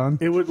tinfoil hat on.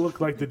 It would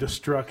look like the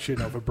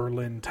destruction of a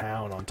Berlin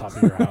town on top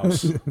of your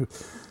house.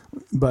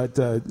 But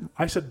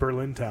I said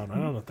Berlin town. I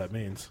don't know what that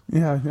means.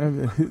 Yeah,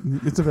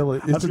 it's a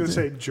village. I was going to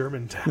say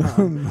German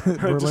town.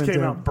 It just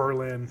came out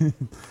Berlin.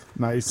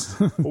 Nice.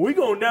 We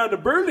going down to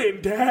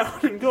Berlin town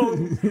and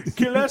go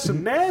kill us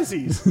some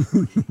Nazis.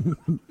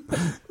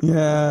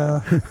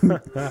 Yeah.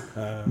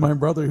 My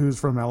brother, who's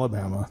from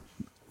Alabama.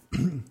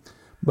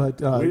 But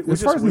we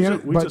just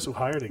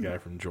hired a guy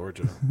from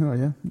Georgia. Oh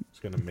yeah, he's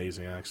got an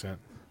amazing accent.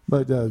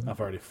 But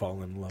I've already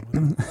fallen in love with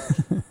him.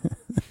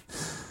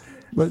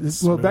 But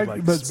still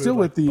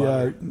with the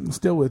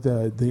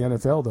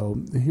NFL though,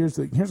 here's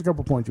a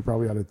couple points you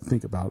probably ought to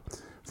think about.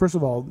 First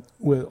of all,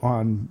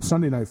 on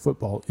Sunday Night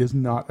Football is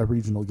not a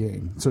regional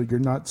game, so you're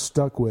not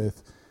stuck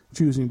with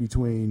choosing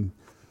between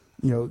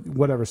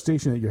whatever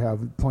station that you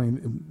have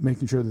playing,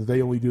 making sure that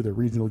they only do the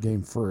regional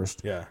game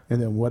first, yeah,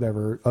 and then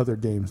whatever other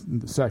games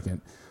second.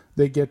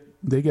 They get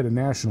a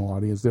national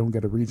audience, they don't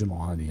get a regional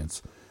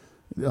audience.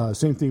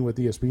 Same thing with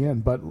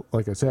ESPN, but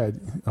like I said,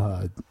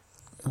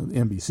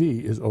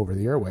 NBC is over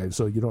the airwaves,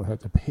 so you don't have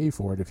to pay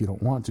for it if you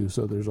don't want to.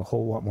 So there's a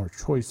whole lot more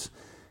choice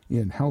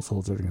in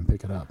households that are going to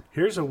pick it up.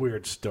 Here's a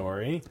weird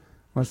story.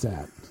 What's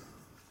that?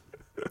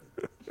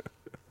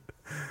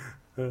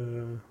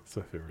 It's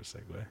my favorite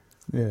segue.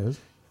 Yes.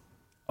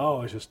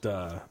 Oh, it's just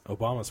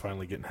Obama's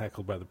finally getting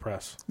heckled by the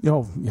press.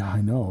 Oh, yeah, I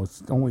know.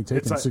 It's only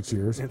taken like, 6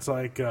 years. It's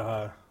like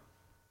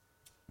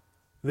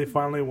they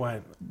finally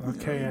went,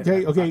 okay. I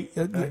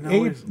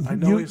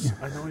know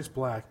he's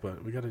black,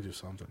 but we got to do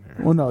something here.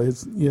 Well, no,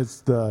 it's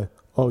the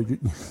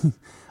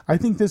I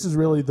think this is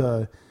really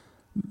the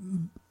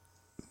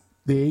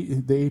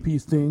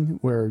AP thing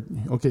where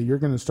you're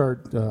going to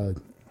start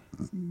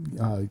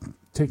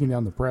taking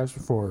down the press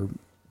for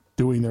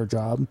doing their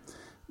job.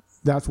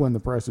 That's when the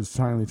press is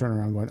finally turning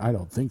around going, I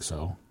don't think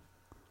so.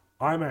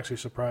 I'm actually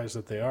surprised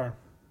that they are.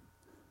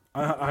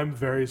 I'm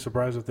very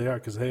surprised that they are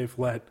because they've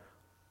let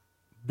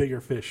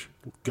bigger fish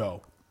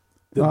go.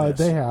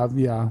 They have,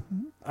 yeah.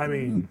 I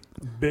mean,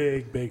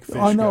 big fish.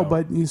 I know, go.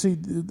 but you see,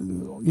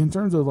 in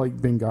terms of like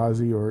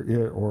Benghazi or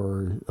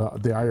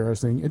the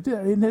IRS thing, it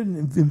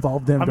didn't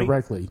involve them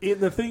directly.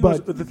 The thing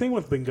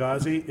with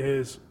Benghazi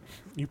is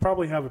you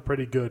probably have a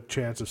pretty good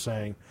chance of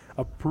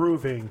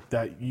proving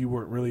that you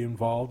weren't really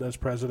involved as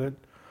president.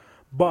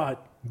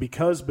 But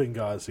because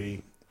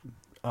Benghazi,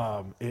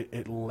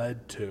 it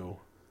led to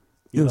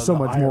so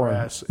much IRS,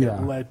 more.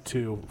 Yeah. It led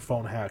to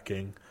phone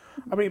hacking.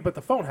 I mean, but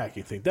the phone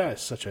hacking thing, that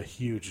is such a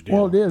huge deal.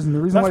 Well, it is. And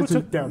the reason That's why what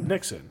took down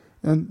Nixon.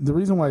 And the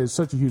reason why it's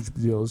such a huge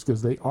deal is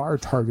because they are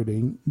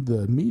targeting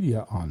the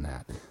media on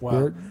that.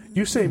 Wow.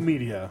 You say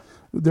media.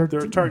 They're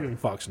targeting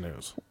Fox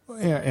News.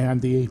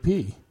 And the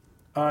AP.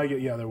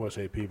 Yeah, there was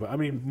AP. But I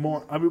mean,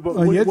 more. I mean, but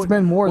it's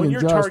been more than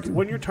just...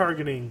 when you're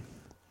targeting,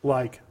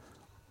 like,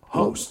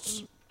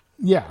 hosts.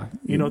 Yeah.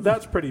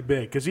 That's pretty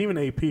big. Because even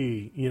AP,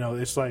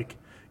 it's like...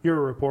 You're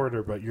a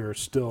reporter, but you're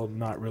still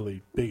not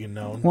really big and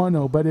known. Well,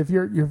 no, but if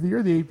you're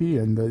the AP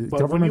and the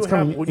government's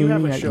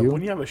aiming at you,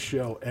 when you have a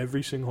show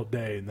every single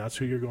day, and that's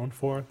who you're going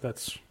for,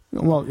 that's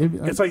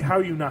it's like how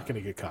are you not going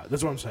to get caught?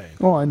 That's what I'm saying.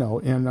 Oh, I know,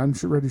 and I'm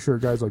pretty sure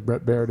guys like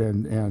Brett Baird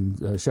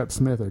and Shep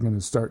Smith are going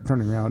to start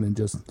turning around and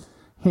just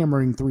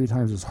hammering 3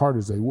 times as hard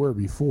as they were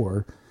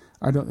before.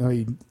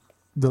 The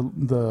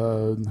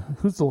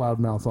who's the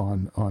loudmouth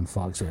on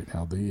Fox right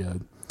now? The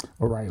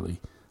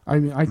O'Reilly. I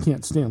mean, I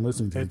can't stand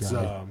listening to the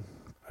guy.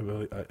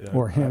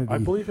 Or Hannity. I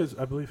believe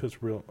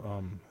his real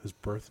his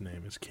birth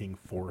name is King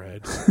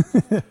Forehead.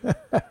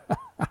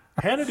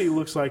 Hannity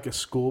looks like a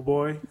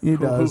schoolboy who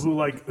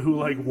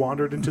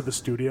wandered into the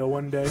studio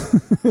one day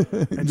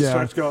and just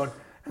starts going,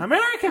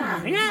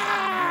 America,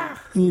 yeah.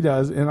 He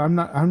does, and I'm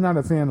not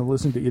a fan of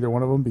listening to either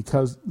one of them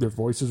because their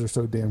voices are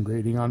so damn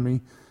grating on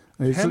me.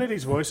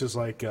 Hannity's voice is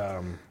like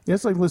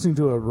it's like listening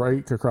to a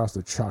rake across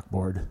the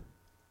chalkboard.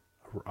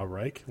 A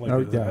rake?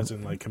 As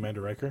in like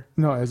Commander Riker?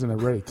 No, as in a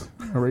rake.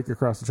 A rake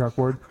across the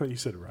chalkboard. You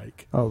said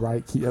Reich. Oh,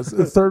 Reich. Yes,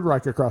 the third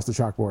Reich across the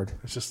chalkboard.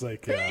 It's just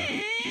like...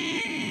 okay,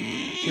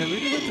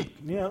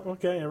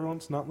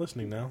 everyone's not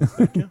listening now.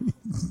 Thank you.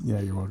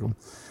 Yeah, you're welcome.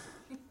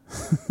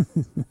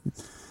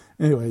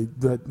 Anyway,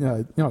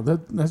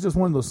 that's just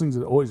one of those things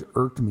that always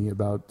irked me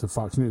about the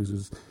Fox News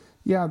is...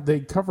 Yeah, they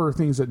cover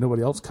things that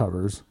nobody else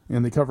covers,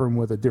 and they cover them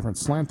with a different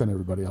slant than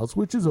everybody else,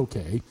 which is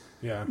okay.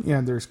 Yeah,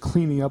 and there's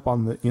cleaning up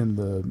in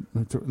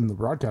the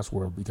broadcast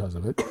world because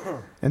of it,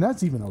 and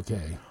that's even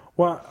okay.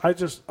 Well, I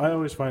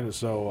always find it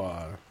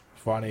so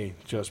funny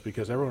just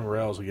because everyone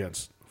rails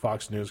against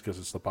Fox News because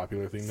it's the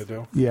popular thing to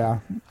do. Yeah,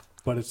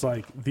 but it's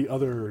like the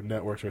other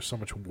networks are so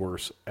much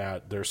worse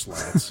at their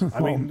slants.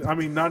 I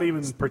mean, not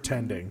even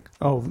pretending.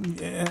 Oh,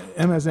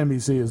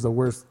 MSNBC is the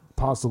worst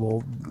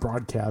possible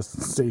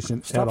broadcast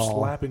station Stop at all. Stop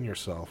slapping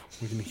yourself.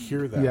 We can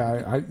hear that.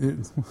 Yeah,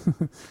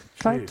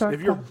 if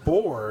you're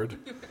bored,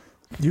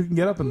 you can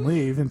get up and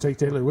leave and take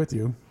Taylor with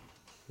you.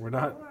 We're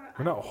not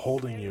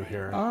holding you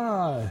here.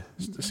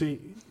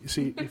 See,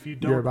 if you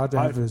don't, you're about to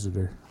have a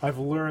visitor. I've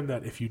learned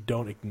that if you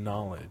don't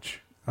acknowledge,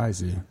 I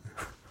see.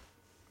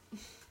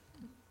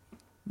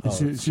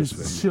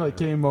 She like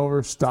came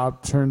over,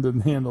 stopped, turned the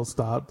handle,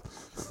 stopped.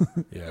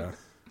 Yeah,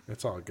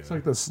 it's all good. It's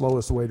like the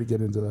slowest way to get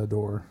into that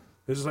door.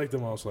 This is like the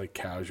most like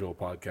casual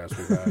podcast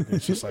we've had.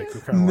 It's just like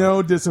we're kind of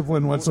no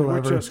discipline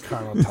whatsoever. We're just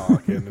kind of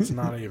talking. It's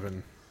not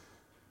even.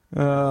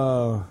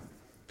 Now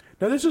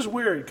this is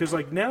weird because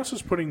like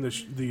NASA's putting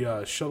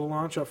the shuttle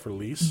launch up for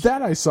lease.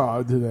 That I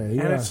saw today,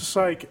 and it's just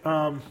like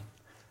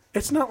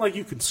it's not like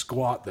you can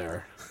squat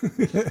there.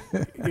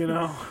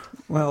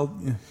 Well,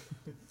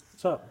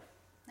 what's up?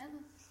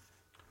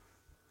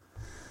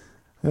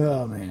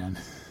 Oh man,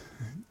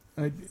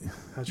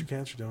 how's your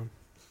cancer doing?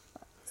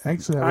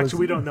 Actually,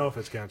 we don't know if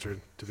it's cancer.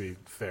 To be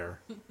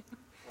fair,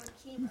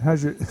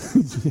 how's your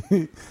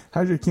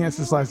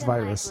cancer /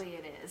 virus?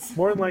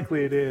 More than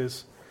likely it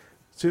is.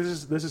 So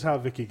this is how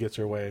Vickie gets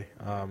her way.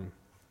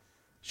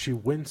 She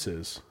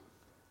winces,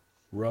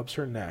 rubs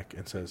her neck,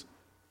 and says,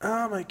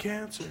 "Oh, my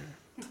cancer."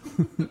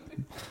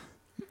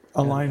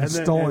 A line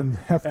stolen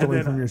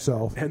heftily from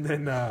yourself. And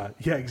then,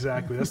 yeah,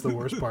 exactly. That's the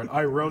worst part.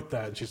 I wrote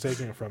that, and she's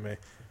taking it from me.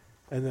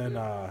 And then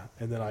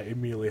I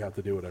immediately have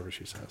to do whatever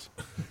she says.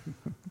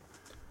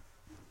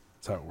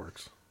 That's how it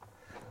works.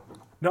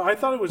 No, I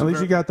thought it was... At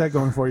least you got that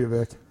going for you,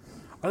 Vic.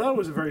 I thought it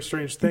was a very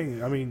strange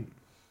thing. I mean,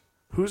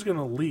 who's going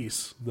to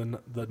lease the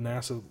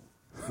NASA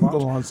launch? The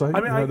launch site?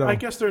 I mean, I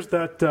guess there's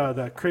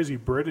that crazy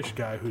British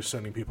guy who's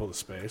sending people to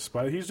space,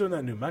 but he's doing that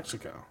in New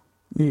Mexico.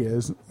 He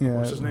is. Yeah.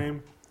 What's his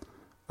name?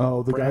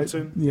 Oh, the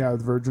Branson? guy. Yeah,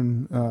 the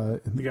Virgin.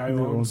 The guy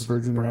who owns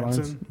Virgin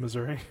Branson, Airlines,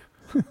 Missouri.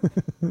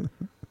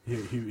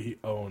 he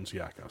owns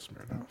Yakov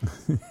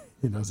Smirnoff.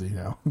 He does he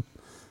now.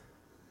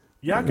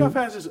 Yakov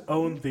has his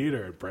own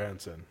theater at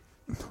Branson.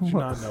 Did you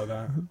not know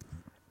that?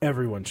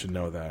 Everyone should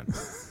know that.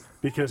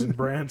 Because in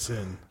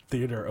Branson,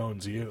 theater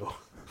owns you.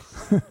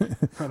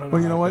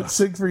 Well, you know what?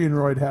 Siegfried and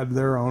Roy had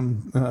their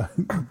own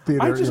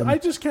theater. I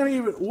just can't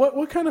even...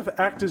 What kind of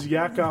act does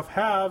Yakov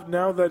have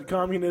now that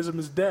communism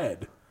is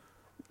dead?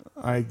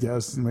 I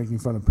guess making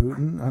fun of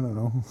Putin. I don't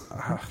know.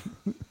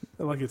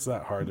 Like it's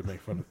that hard to make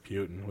fun of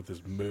Putin with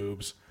his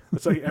moobs.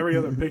 It's like every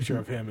other picture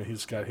of him,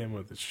 he's got him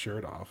with his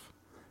shirt off.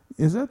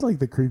 Is that like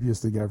the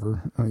creepiest thing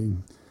ever? I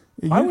mean,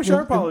 I wish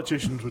our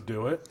politicians would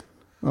do it.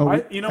 Oh,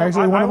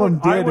 actually, one of them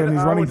did, and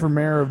he's running for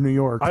mayor of New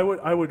York. I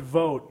would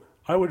vote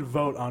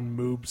on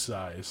moob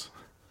size.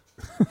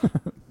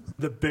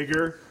 The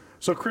bigger.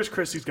 So Chris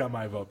Christie's got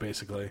my vote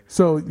basically.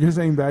 So you're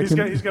saying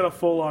he's got a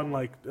full on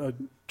like a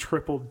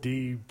triple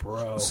D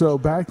bro. So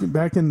back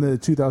in the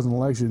 2000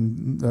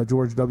 election,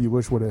 George W.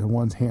 Bush would have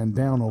won hand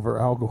down over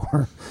Al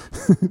Gore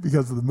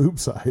because of the moob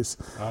size.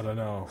 I don't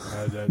know.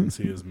 I didn't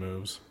see his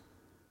moves.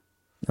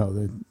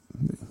 Oh,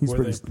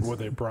 were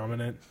they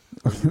prominent?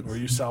 Were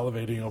you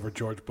salivating over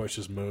George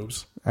Bush's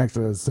moves?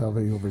 Actually, I was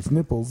salivating over his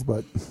nipples,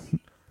 but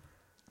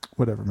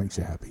whatever makes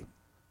you happy.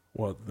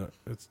 Well,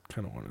 it's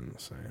kind of one and the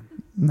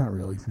same. Not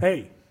really.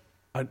 Hey,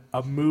 a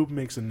moob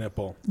makes a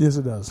nipple. Yes,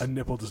 it does. A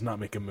nipple does not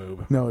make a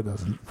moob. No, it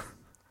doesn't.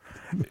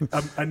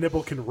 A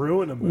nipple can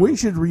ruin a moob. We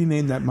should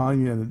rename that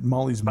monument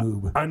Molly's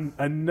Moob.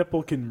 A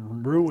nipple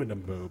can ruin a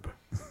moob.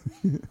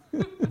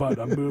 But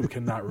a moob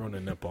cannot ruin a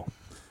nipple.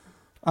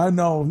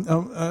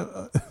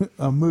 No,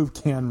 a move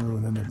can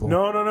ruin a nipple.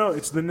 No.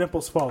 It's the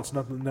nipple's fault. It's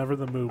never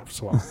the move's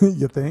fault.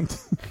 You think?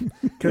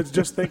 Because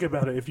just think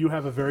about it. If you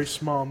have a very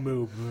small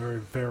moob, a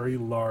very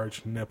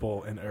large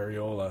nipple and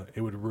areola,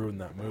 it would ruin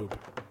that moob.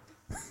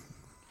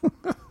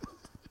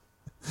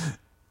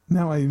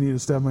 Now I need to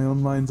stab my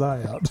own mind's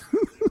eye out.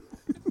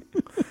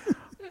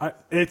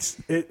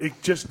 It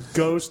just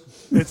goes.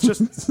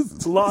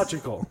 It's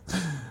logical.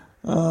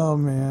 Oh,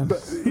 man. But,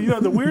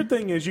 the weird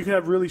thing is you can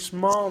have really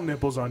small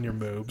nipples on your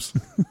moobs,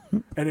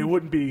 and it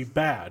wouldn't be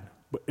bad.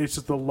 But it's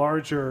just the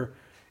larger...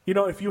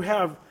 if you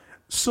have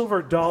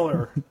silver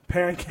dollar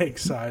pancake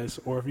size,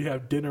 or if you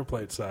have dinner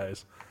plate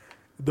size,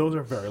 those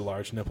are very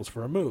large nipples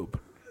for a moob.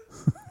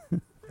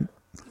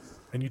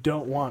 And you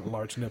don't want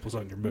large nipples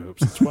on your moobs.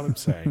 That's what I'm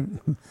saying.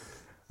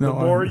 The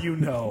more you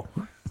know.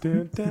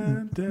 Dun,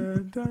 dun,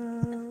 dun,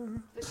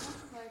 dun. The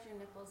larger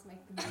nipples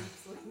make the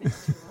moves look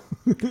natural.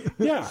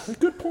 Yeah,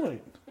 good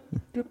point.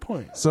 Good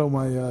point. So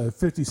my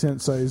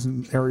 50-cent size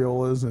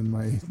areolas and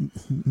my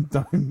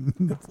dime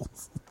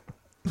nipples.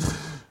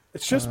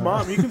 It's just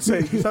Mom. You can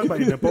talk about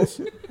your nipples.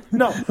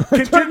 No,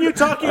 continue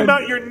talking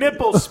about your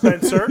nipples,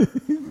 Spencer.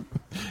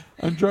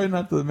 I'm trying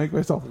not to make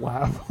myself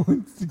laugh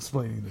when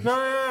explaining this.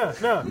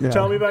 No. Yeah.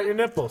 Tell me about your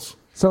nipples.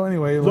 So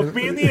anyway, look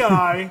me in the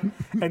eye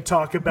and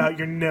talk about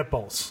your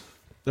nipples.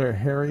 They're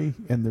hairy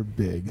and they're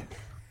big.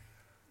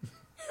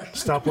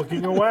 Stop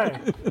looking away.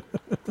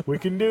 We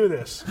can do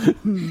this.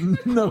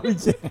 No, we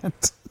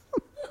can't.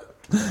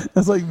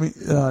 That's like me.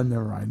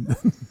 Never mind.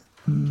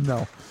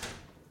 No.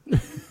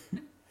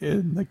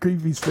 And the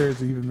creepy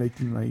stares are even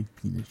making my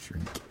penis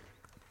shrink.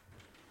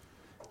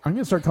 I'm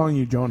going to start calling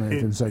you Jonah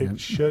in a second. It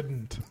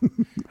shouldn't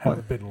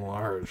have been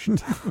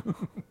enlarged.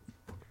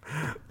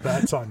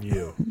 That's on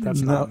you.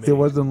 That's not me. It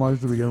wasn't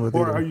enlarged to begin with.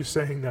 Or either. are you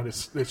saying that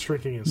it's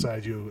shrinking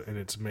inside you and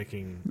it's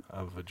making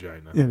a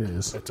vagina? It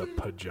is. It's a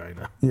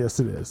pagina.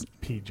 Yes, it is.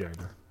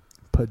 Pagina.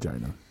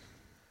 Pagina.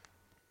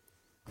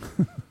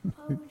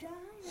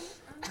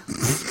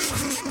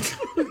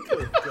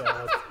 Good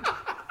God.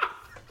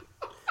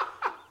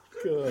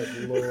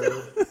 Good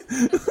Lord.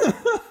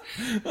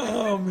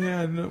 Oh,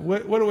 man.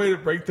 What a way to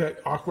break that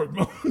awkward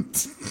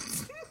moment.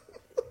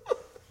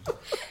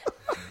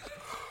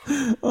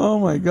 Oh,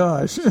 my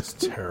gosh. It's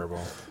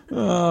terrible.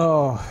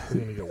 Oh.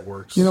 You're going to get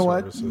work You know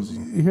services.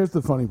 what? Here's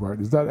the funny part.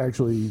 Is that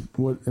actually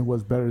what it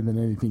was better than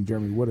anything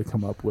Jeremy would have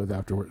come up with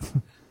afterwards?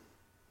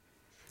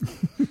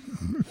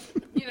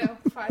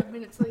 5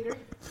 minutes later.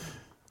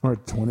 Or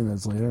 20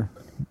 minutes later.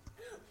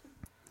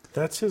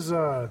 That's his,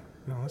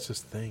 that's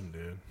his thing,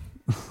 dude.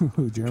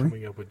 Who, Jeremy?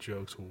 Coming up with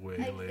jokes way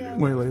later.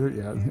 Way later,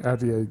 yeah.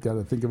 After you got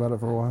to think about it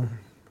for a while.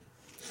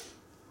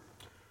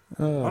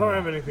 I don't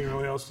have anything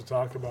really else to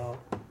talk about,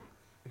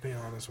 to be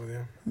honest with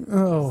you.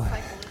 Oh,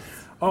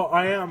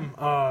 I am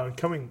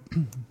coming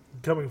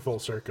full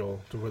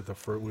circle to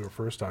what we were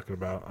first talking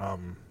about.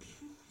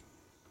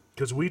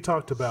 Because we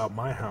talked about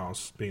my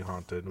house being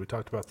haunted. We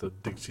talked about the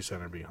Dixie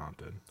Center being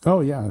haunted. Oh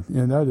yeah,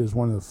 and that is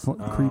one of the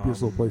creepiest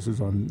little places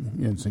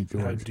in St.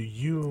 George.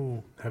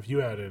 Have you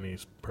had any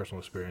personal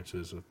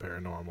experiences of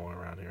paranormal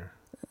around here?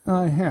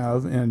 I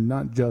have, and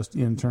not just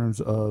in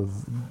terms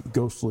of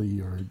ghostly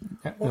or.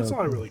 Well, that's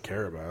all I really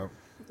care about.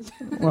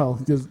 Well,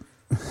 because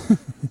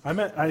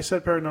I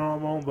said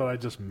paranormal, but I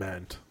just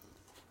meant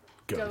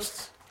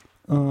ghosts.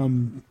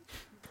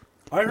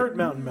 I heard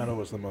Mountain Meadow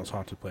was the most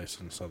haunted place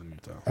in southern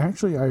Utah.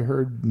 Actually, I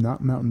heard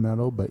not Mountain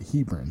Meadow, but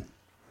Hebron.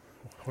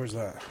 Where's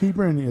that?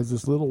 Hebron is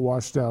this little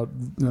washed-out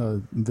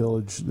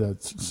village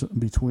that's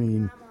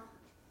between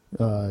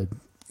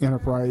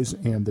Enterprise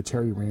and the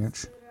Terry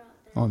Ranch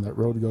on that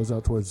road that goes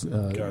out towards...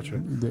 Gotcha.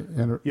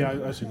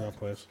 I've seen that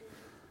place.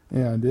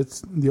 And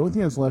it's the only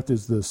thing that's left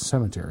is the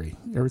cemetery.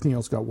 Everything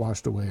else got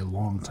washed away a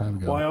long time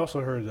ago. Well, I also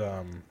heard...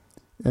 and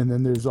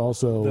then there's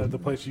also... The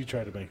place you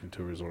tried to make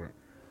into a resort.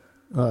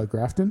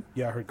 Grafton?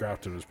 Yeah, I heard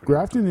Grafton was pretty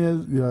Grafton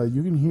is,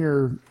 you can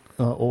hear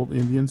old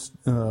Indians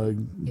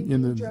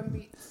in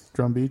the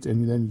drum beats,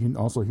 and then you can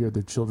also hear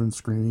the children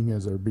screaming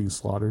as they're being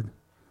slaughtered.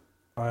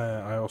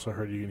 I also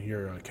heard you can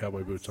hear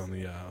cowboy boots on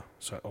the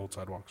old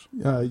sidewalks.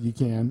 You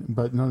can,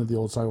 but none of the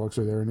old sidewalks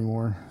are there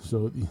anymore.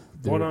 So,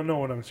 what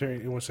I'm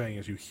saying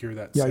is you hear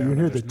that sound. Yeah, you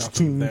hear the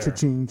cha-ching,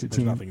 cha-ching, cha-ching. There's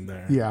nothing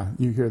there. Yeah,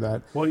 you hear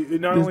that. Well,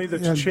 not only the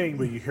cha-ching,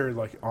 but you hear it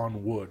like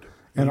on wood.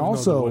 And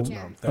also,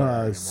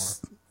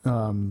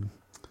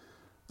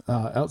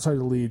 outside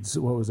of Leeds,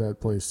 what was that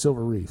place?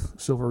 Silver Reef.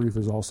 Silver Reef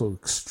is also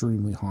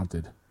extremely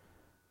haunted.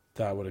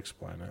 That would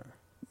explain it.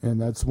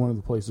 And that's one of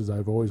the places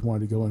I've always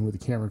wanted to go in with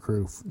the camera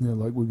crew.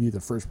 Would be the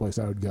first place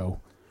I would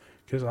go.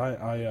 Because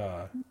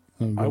I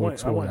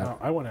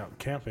went out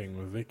camping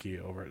with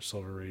Vickie over at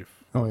Silver Reef.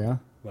 Oh yeah,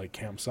 like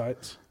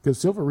campsites. Because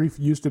Silver Reef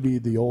used to be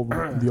the old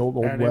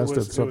west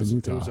of southern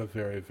Utah. It was a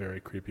very,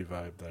 very creepy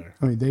vibe there.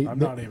 I mean, I'm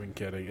not even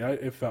kidding.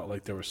 It felt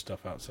like there was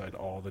stuff outside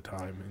all the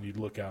time, and you'd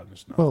look out and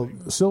there's nothing. Well,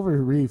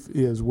 Silver Reef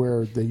is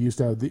where they used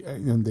to have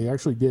and they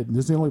actually did.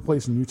 This is the only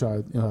place in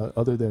Utah,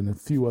 other than a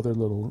few other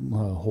little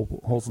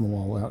holes in the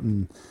wall out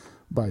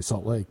by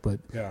Salt Lake, but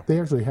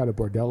they actually had a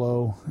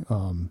bordello.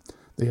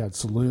 They had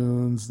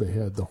saloons. They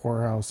had the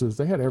whorehouses.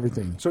 They had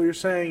everything. So you're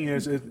saying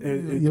is it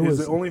was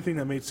the only thing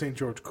that made St.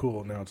 George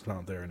cool. Now it's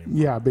not there anymore.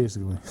 Yeah,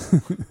 basically.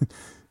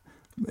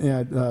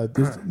 And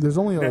there's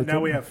only and now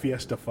we have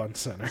Fiesta Fun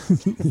Center.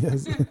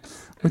 Yes,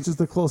 which is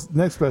the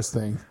next best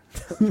thing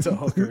to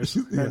hookers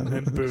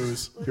and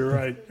booze. You're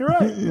right.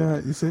 Yeah,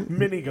 you see,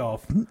 mini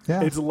golf.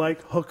 Yeah, it's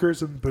like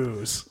hookers and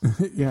booze.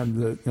 Yeah,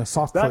 and the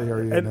soft play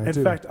area.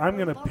 In fact, I'm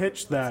going to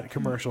pitch that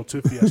commercial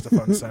to Fiesta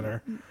Fun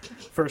Center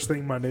first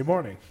thing Monday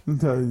morning.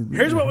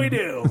 Here's what we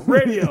do: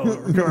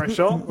 radio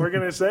commercial. We're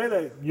going to say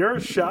that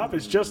your shop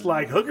is just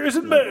like hookers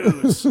and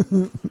booze.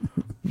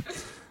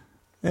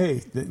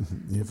 Hey,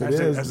 if it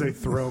as they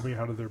throw me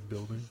out of their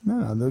building.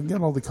 No, they've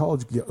got all the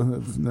college.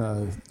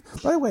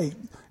 By the way,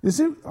 is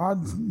it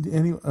odd to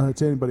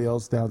anybody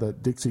else now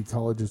that Dixie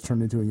College has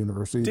turned into a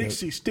university?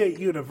 Dixie State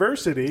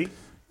University.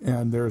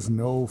 And there's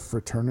no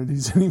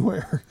fraternities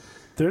anywhere.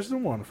 There's the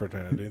one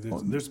fraternity.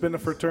 There's been a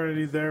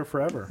fraternity there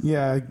forever.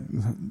 Yeah.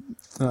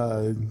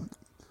 What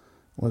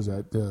was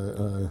that?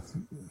 The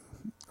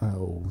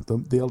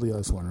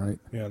LDS one, right?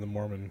 Yeah, the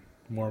Mormon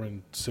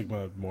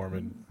Sigma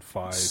Mormon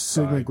Phi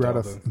Sigma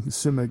Gravathi.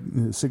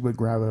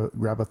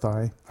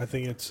 I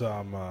think it's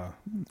or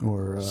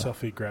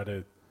selfie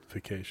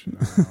gratification.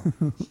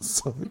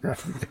 Selfie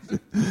gratification.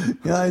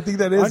 Yeah, I think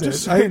that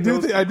is it. I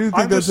do think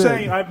I'm that's just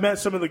saying, it. I've met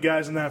some of the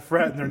guys in that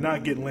frat, and they're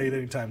not getting laid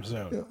anytime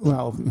soon.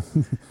 Well,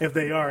 if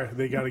they are,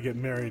 they got to get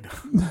married.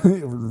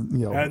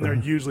 And they're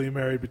usually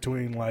married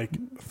between like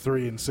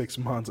 3 and 6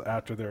 months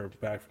after they're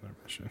back from their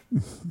mission.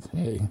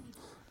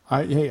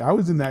 I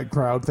was in that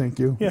crowd. Thank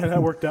you. Yeah,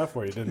 that worked out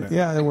for you, didn't it?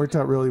 Yeah, it worked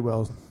out really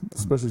well,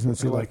 especially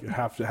since you like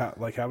how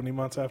many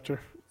months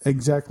after?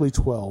 Exactly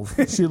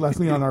 12. She left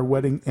me on our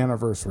wedding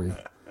anniversary.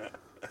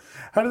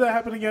 How did that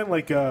happen again?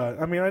 Like,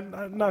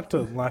 I'm not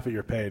to laugh at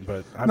your pain,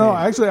 but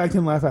actually, I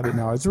can laugh at it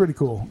now. It's really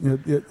cool.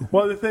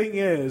 Well, the thing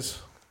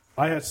is,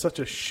 I had such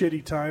a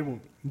shitty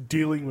time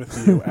dealing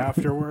with you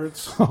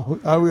afterwards.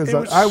 I was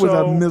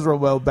a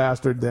miserable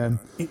bastard then.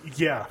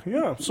 Yeah,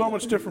 so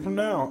much different from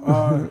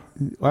now.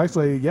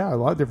 Actually, a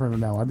lot different from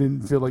now. I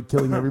didn't feel like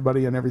killing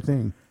everybody and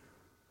everything.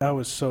 That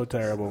was so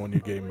terrible when you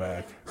came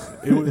back.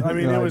 It was,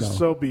 it was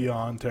so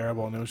beyond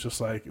terrible, and it was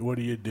just like, what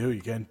do?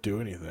 You can't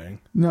do anything.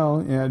 No,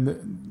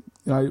 and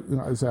I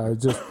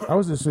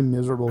was just a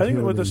miserable. I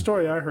think what the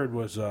story I heard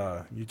was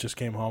you just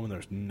came home and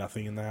there's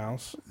nothing in the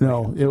house.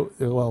 No,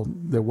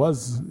 there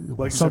was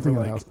something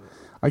in the house.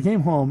 I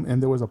came home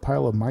and there was a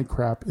pile of my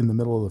crap in the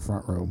middle of the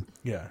front room.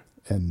 Yeah,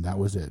 and that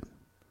was it.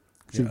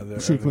 She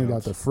cleaned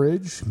out the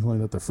fridge. She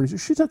cleaned out the freezer.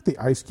 She took the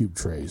ice cube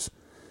trays.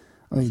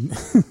 I mean,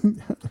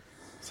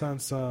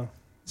 sounds.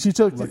 She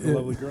took like a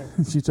lovely girl.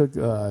 She took.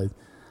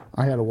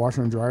 I had a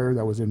washer and dryer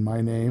that was in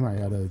my name. I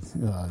had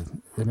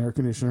an air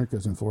conditioner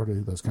because in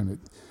Florida that's kind of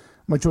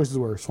my choices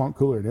were swamp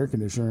cooler and air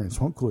conditioner, and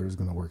swamp cooler is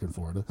going to work in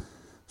Florida.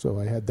 So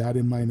I had that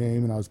in my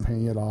name, and I was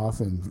paying it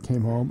off, and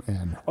came home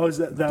and is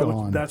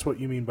gone. that's what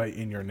you mean by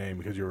in your name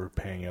because you were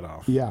paying it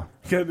off? Yeah.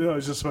 Yeah, no,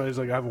 it's just funny. It's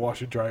like I have a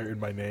washer dryer in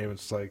my name.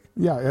 It's like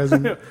Yeah, as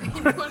in,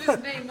 Put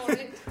his name on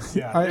it.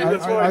 yeah.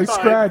 That's what I thought.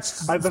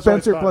 scratched That's what I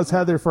Spencer thought. plus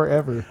Heather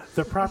forever.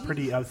 The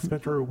property of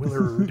Spencer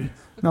Willard.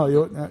 No,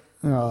 it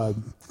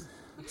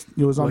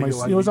was on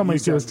my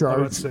Sears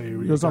charge. It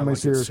was on my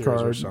Sears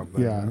card.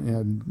 Yeah,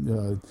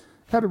 and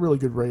had a really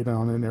good rate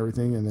on it and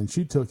everything. And then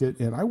she took it,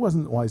 and I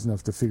wasn't wise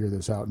enough to figure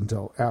this out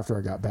until after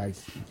I got back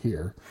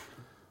here.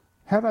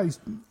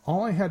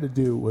 All I had to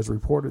do was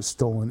report it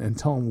stolen and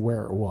tell them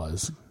where it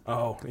was.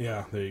 Oh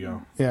yeah, there you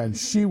go. And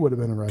she would have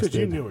been arrested.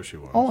 Because you knew where she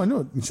was. Oh, I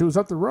knew it. She was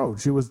up the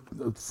road. She was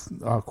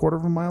a quarter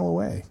of a mile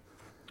away.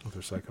 With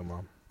her psycho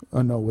mom.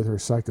 No, with her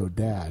psycho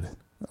dad.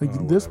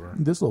 This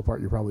little part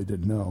you probably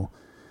didn't know.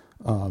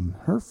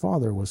 Her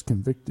father was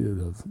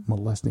convicted of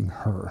molesting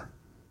her.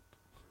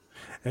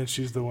 And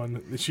she's the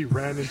one. She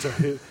ran into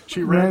his.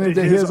 She Ran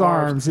into his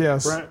arms.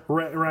 Yes.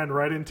 Ran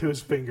right into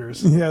his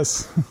fingers.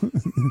 Yes.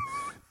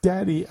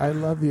 Daddy, I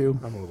love you.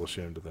 I'm a little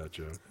ashamed of that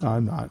joke.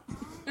 I'm not.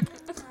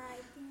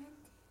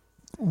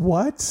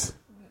 What?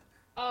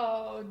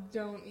 Oh,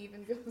 don't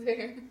even go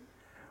there.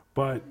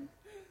 But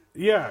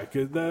yeah,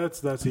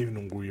 'cause that's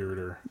even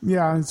weirder.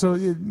 Yeah, and so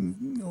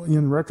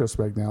in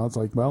retrospect now, it's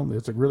like, well,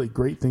 it's a really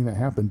great thing that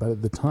happened, but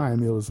at the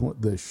time, it was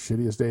the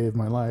shittiest day of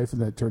my life,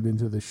 and that turned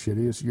into the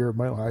shittiest year of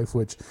my life,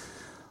 which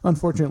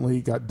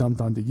unfortunately got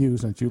dumped onto you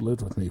since you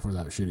lived with me for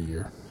that shitty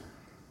year.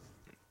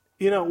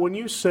 You know, when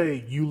you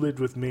say you lived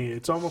with me,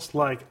 it's almost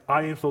like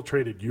I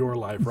infiltrated your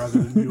life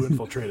rather than you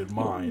infiltrated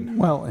mine.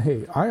 Well,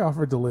 hey, I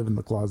offered to live in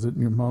the closet,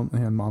 and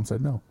mom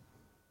said no.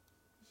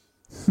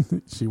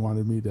 She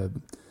wanted me to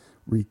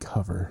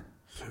recover.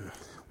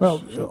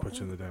 Well, she'll put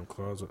you in the damn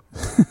closet.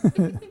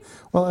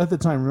 Well, at the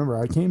time, remember,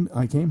 I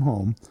came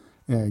home,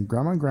 and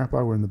Grandma and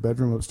Grandpa were in the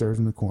bedroom upstairs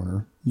in the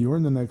corner. You were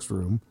in the next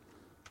room,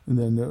 and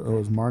then it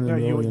was Martin and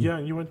Lily.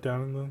 You went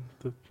down in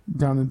the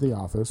down in the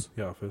office.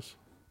 The office.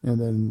 And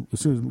then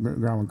as soon as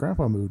Grandma and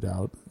Grandpa moved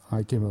out,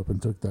 I came up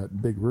and took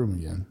that big room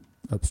again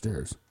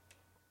upstairs.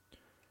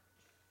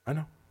 I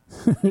know.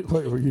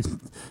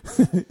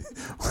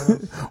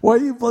 Why are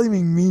you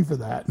blaming me for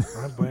that?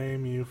 I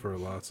blame you for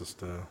lots of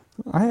stuff.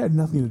 I had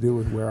nothing to do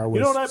with where I was.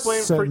 You know what I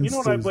blame for? You know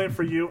what I blame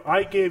for you?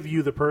 I gave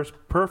you the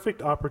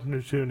perfect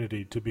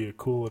opportunity to be a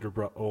cool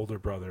older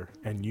brother,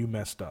 and you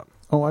messed up.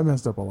 Oh, I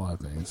messed up a lot of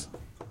things.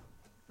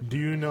 Do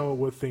you know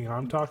what thing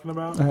I'm talking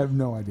about? I have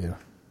no idea.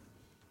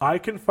 I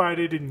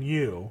confided in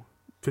you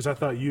because I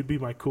thought you'd be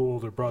my cool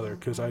older brother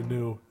because I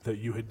knew that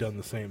you had done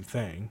the same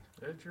thing.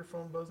 Is your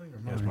phone buzzing or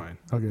Yes, mine.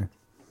 Okay.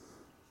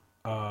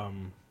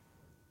 And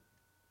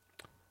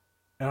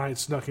I had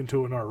snuck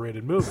into an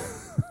R-rated movie.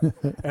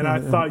 And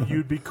I thought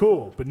you'd be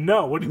cool. But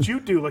no, what did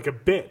you do like a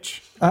bitch?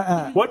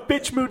 What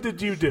bitch move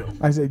did you do?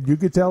 I said, you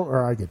could tell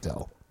or I could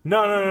tell.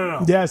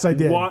 No. Yes, I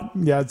did. What?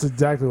 Yeah, that's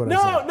exactly what I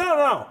said.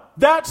 No.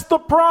 That's the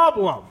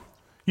problem.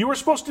 You were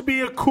supposed to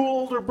be a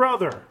cool older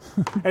brother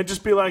and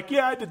just be like,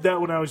 yeah, I did that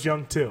when I was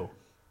young too.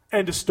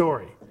 End of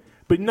story.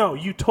 But no,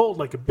 you told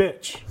like a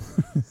bitch.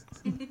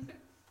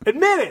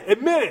 Admit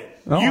it.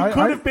 No, you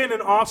could have been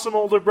an awesome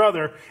older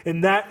brother in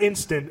that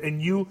instant,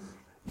 and you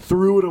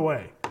threw it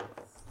away.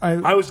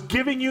 I was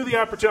giving you the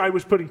opportunity. I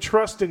was putting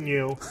trust in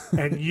you,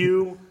 and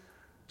you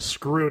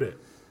screwed it.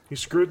 You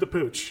screwed the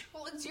pooch.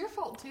 Well, it's your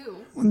fault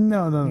too.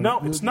 No,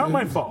 it's not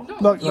my fault.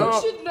 No,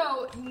 you should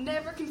know.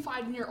 Never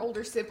confide in your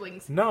older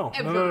siblings. No.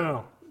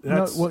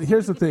 No, well,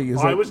 here's the thing: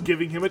 I was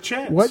giving him a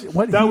chance.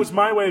 That was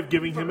my way of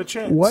giving him a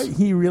chance. What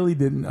he really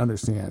didn't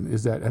understand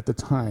is that at the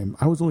time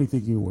I was only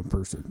thinking of one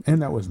person,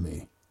 and that was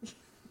me.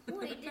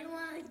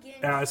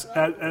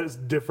 As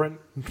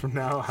different from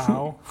now,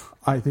 how?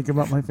 I think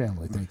about my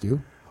family. Thank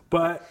you.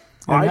 But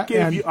I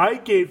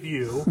gave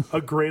you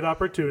a great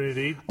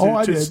opportunity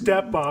to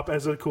step up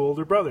as a cool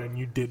older brother, and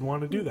you didn't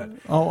want to do that.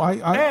 Oh,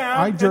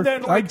 I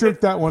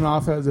jerked that one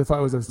off as if I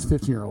was a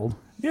 15-year-old.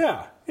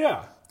 Yeah.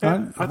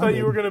 And I thought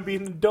you were going to be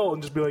an adult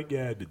and just be like,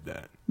 yeah, I did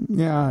that.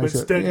 Yeah, but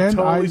instead you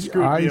totally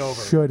screwed me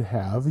over. I should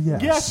have,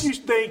 yes. Yes,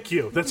 thank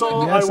you. That's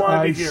all I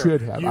wanted to hear.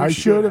 Should have. I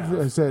should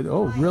have said,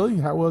 oh, really?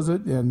 How was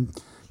it? And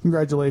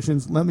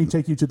congratulations. Let me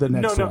take you to the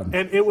next one.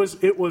 And it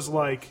was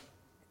like,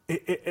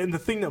 and the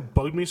thing that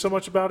bugged me so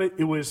much about it,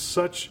 it was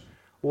such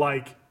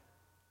like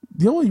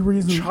the only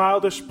reason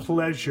childish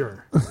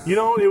pleasure. You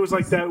know, it was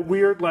like that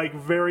weird, like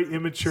very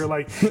immature,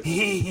 like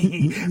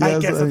I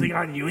got something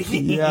on you.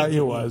 Yeah,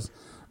 it was.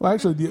 Well,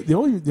 actually, the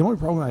only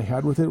problem I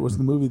had with it was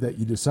the movie that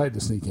you decided to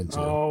sneak into.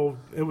 Oh,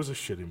 it was a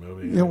shitty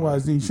movie. It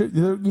was.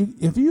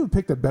 If you had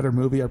picked a better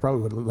movie, I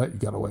probably would have let you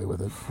get away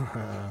with it.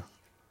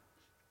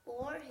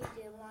 Or he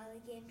didn't want to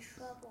get in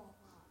trouble.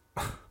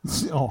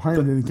 Oh,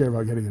 Hyrum didn't care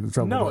about getting into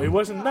trouble. No, it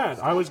wasn't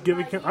that. I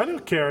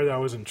didn't care that I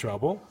was in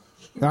trouble.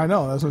 I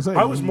know, that's what I'm saying.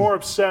 I was more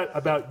upset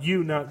about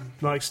you not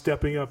like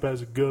stepping up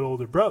as a good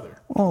older brother.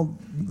 Well,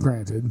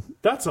 granted.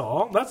 That's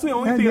all. That's the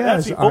only thing.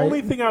 Yes, that's the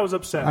only thing I was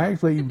upset. I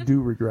actually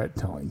do regret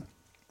telling.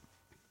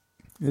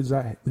 Does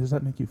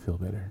that make you feel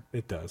better?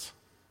 It does.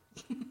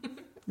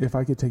 If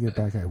I could take it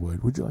back, I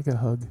would. Would you like a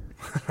hug?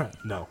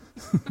 No.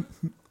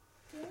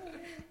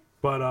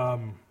 But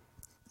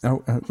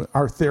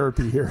our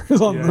therapy here is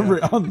on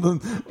the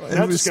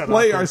and we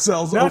display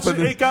ourselves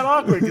open. It got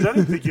awkward because I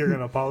didn't think you were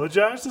going to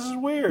apologize. This is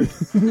weird.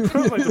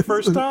 Like the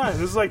first time.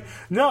 This is like,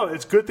 no,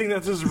 it's a good thing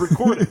that this is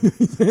recorded.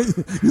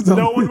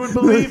 No one would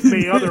believe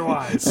me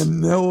otherwise.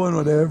 And no one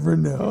would ever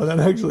know. That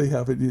actually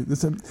happened.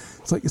 It's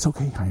like, it's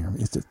okay, Hyrum.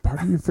 It's just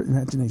part of your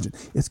imagination.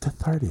 It's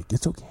cathartic.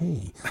 It's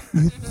okay.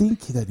 You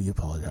think that he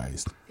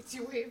apologized. It's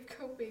your way of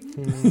coping.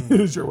 It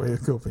is your way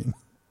of coping.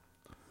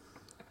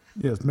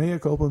 Yes, mea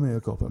culpa,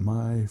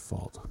 my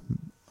fault.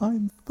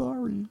 I'm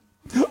sorry.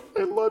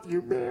 I love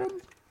you, man.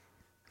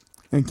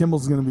 And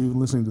Kimball's going to be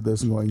listening to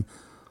this and going,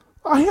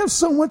 I have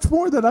so much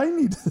more that I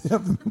need to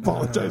have him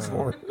apologize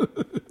for.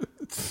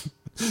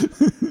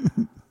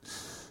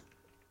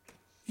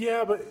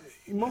 Yeah, but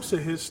most of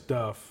his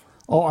stuff.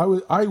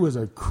 Oh, I was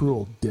a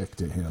cruel dick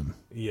to him.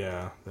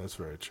 Yeah, that's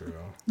very true.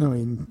 I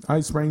mean, I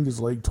sprained his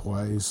leg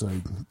twice.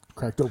 I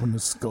cracked open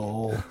his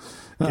skull.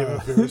 Give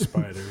up your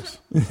spiders.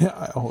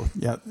 Yeah.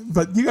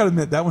 But you got to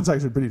admit, that one's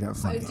actually pretty damn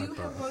funny. I do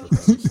have one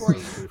question for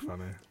you. Pretty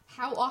funny.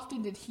 How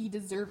often did he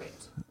deserve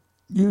it?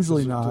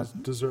 Usually not.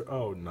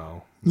 Oh,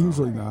 no.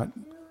 Usually not.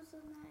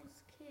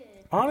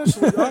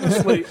 Honestly,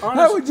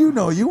 how would you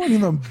know? You weren't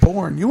even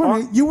born. You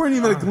weren't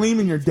even a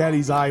gleam in your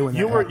daddy's eye when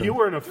you that were. happened. You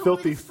weren't a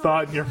filthy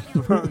thought in your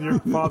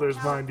father's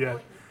mind yet.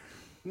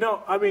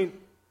 No, I mean,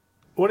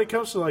 when it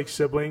comes to like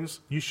siblings,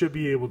 you should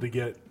be able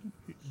to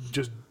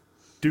just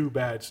do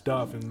bad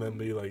stuff and then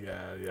be like,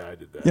 yeah, I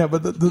did that. Yeah,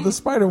 but the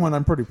spider one,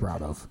 I'm pretty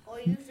proud of.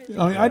 I mean,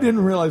 I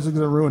didn't realize it was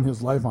going to ruin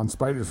his life on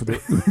spiders, but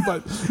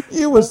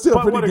it was still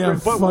pretty damn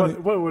funny.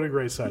 What a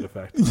great side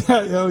effect!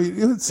 Yeah,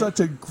 it's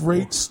such a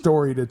great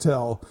story to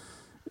tell.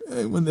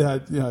 When they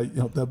had,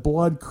 the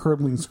blood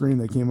curdling scream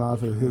that came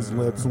off of his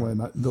lips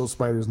when those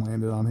spiders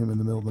landed on him in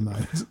the middle of the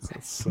night.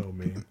 That's so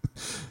mean.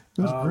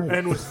 It was great.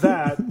 And with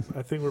that,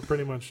 I think we're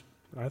pretty much.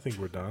 I think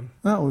we're done.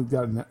 Oh, we've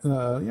got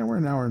we're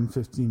an hour and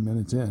 15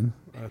 minutes in.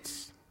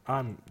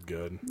 I'm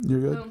good.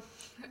 You're good. No.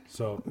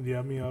 So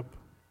me up.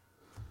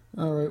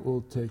 All right,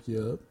 we'll take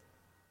you up.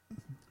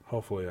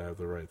 Hopefully, I have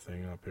the right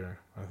thing up here.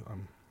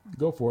 I'm.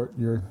 Go for it.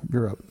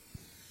 You're up.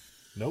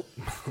 Nope,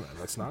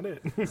 that's not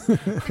it.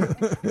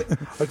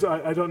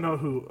 I don't know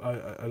who.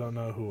 I don't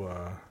know who.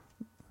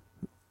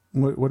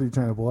 What are you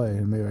trying to play?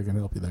 And maybe I can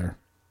help you there.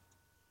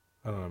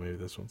 I don't know. Maybe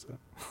this one's it.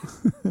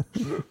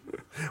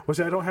 Well,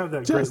 see, I don't have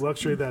that great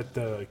luxury that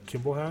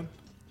Kimball had.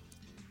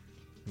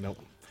 Nope.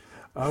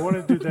 I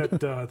want to do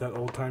that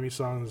old timey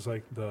song. It's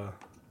like the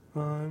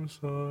I'm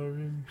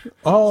sorry.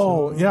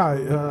 Oh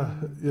yeah,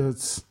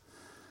 it's.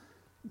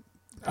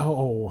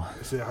 Oh.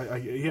 See,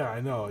 I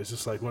know. It's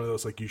just like one of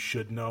those like you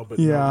should know, but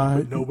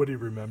nobody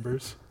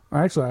remembers.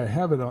 Actually, I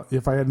have it.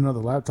 If I had another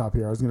laptop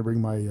here, I was going to bring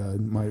my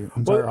my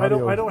entire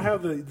audio. I don't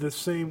have the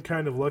same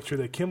kind of luxury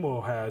that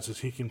Kimball has, as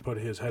he can put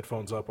his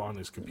headphones up on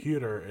his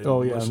computer and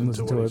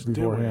listen to it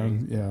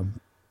beforehand. Doing.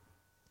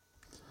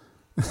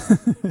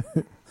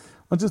 Yeah.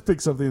 I'll just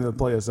pick something to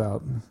play us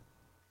out.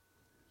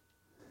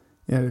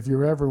 And if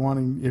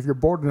you're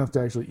bored enough to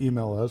actually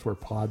email us, we're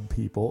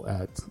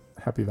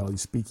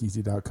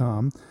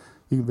podpeople@happyvalleyspeakeasy.com.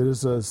 You can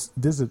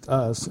visit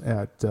us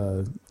at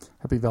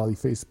Happy Valley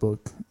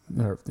Facebook,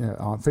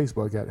 on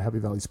Facebook at Happy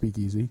Valley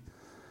Speakeasy.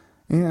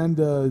 And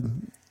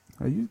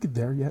are you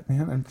there yet,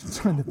 man? I'm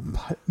trying to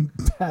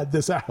pad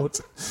this out.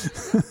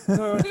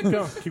 No,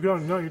 keep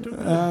going. No, you're doing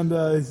it. And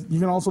you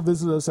can also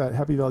visit us at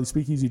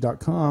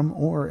happyvalleyspeakeasy.com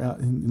or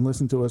and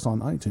listen to us on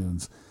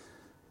iTunes.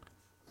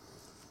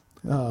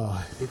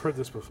 We've heard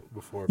this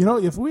before.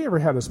 If we ever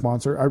had a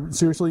sponsor,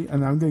 seriously,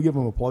 and I'm going to give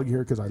them a plug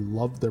here because I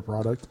love their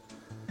product,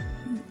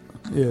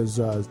 is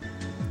a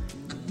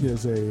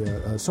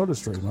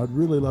SodaStream. I'd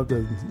really love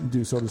to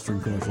do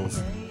SodaStream commercials.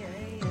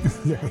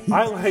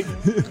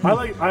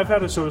 I've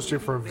had a SodaStream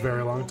for a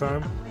very long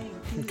time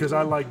because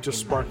I like just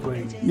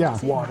sparkling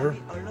water.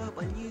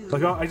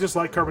 Like I just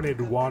like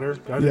carbonated water.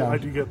 I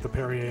do get the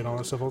Perrier and all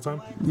that stuff all the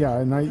time. Yeah,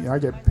 and I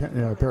get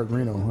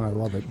Peregrino and I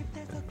love it.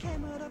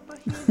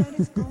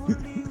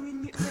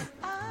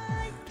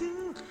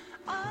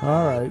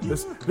 All right,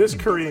 this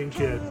Korean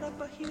kid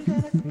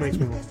makes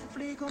me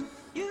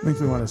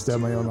want to stab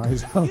my own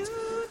eyes out.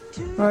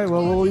 All right,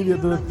 well, we'll leave you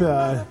with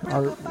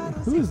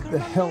who the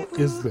hell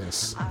is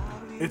this?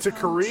 It's a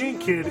Korean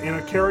kid in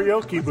a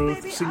karaoke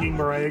booth singing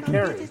Mariah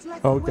Carey.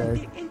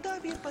 Okay.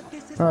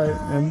 All right,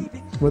 and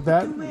with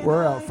that,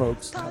 we're out,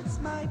 folks. Touch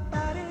my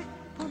body,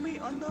 put me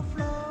on the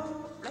floor.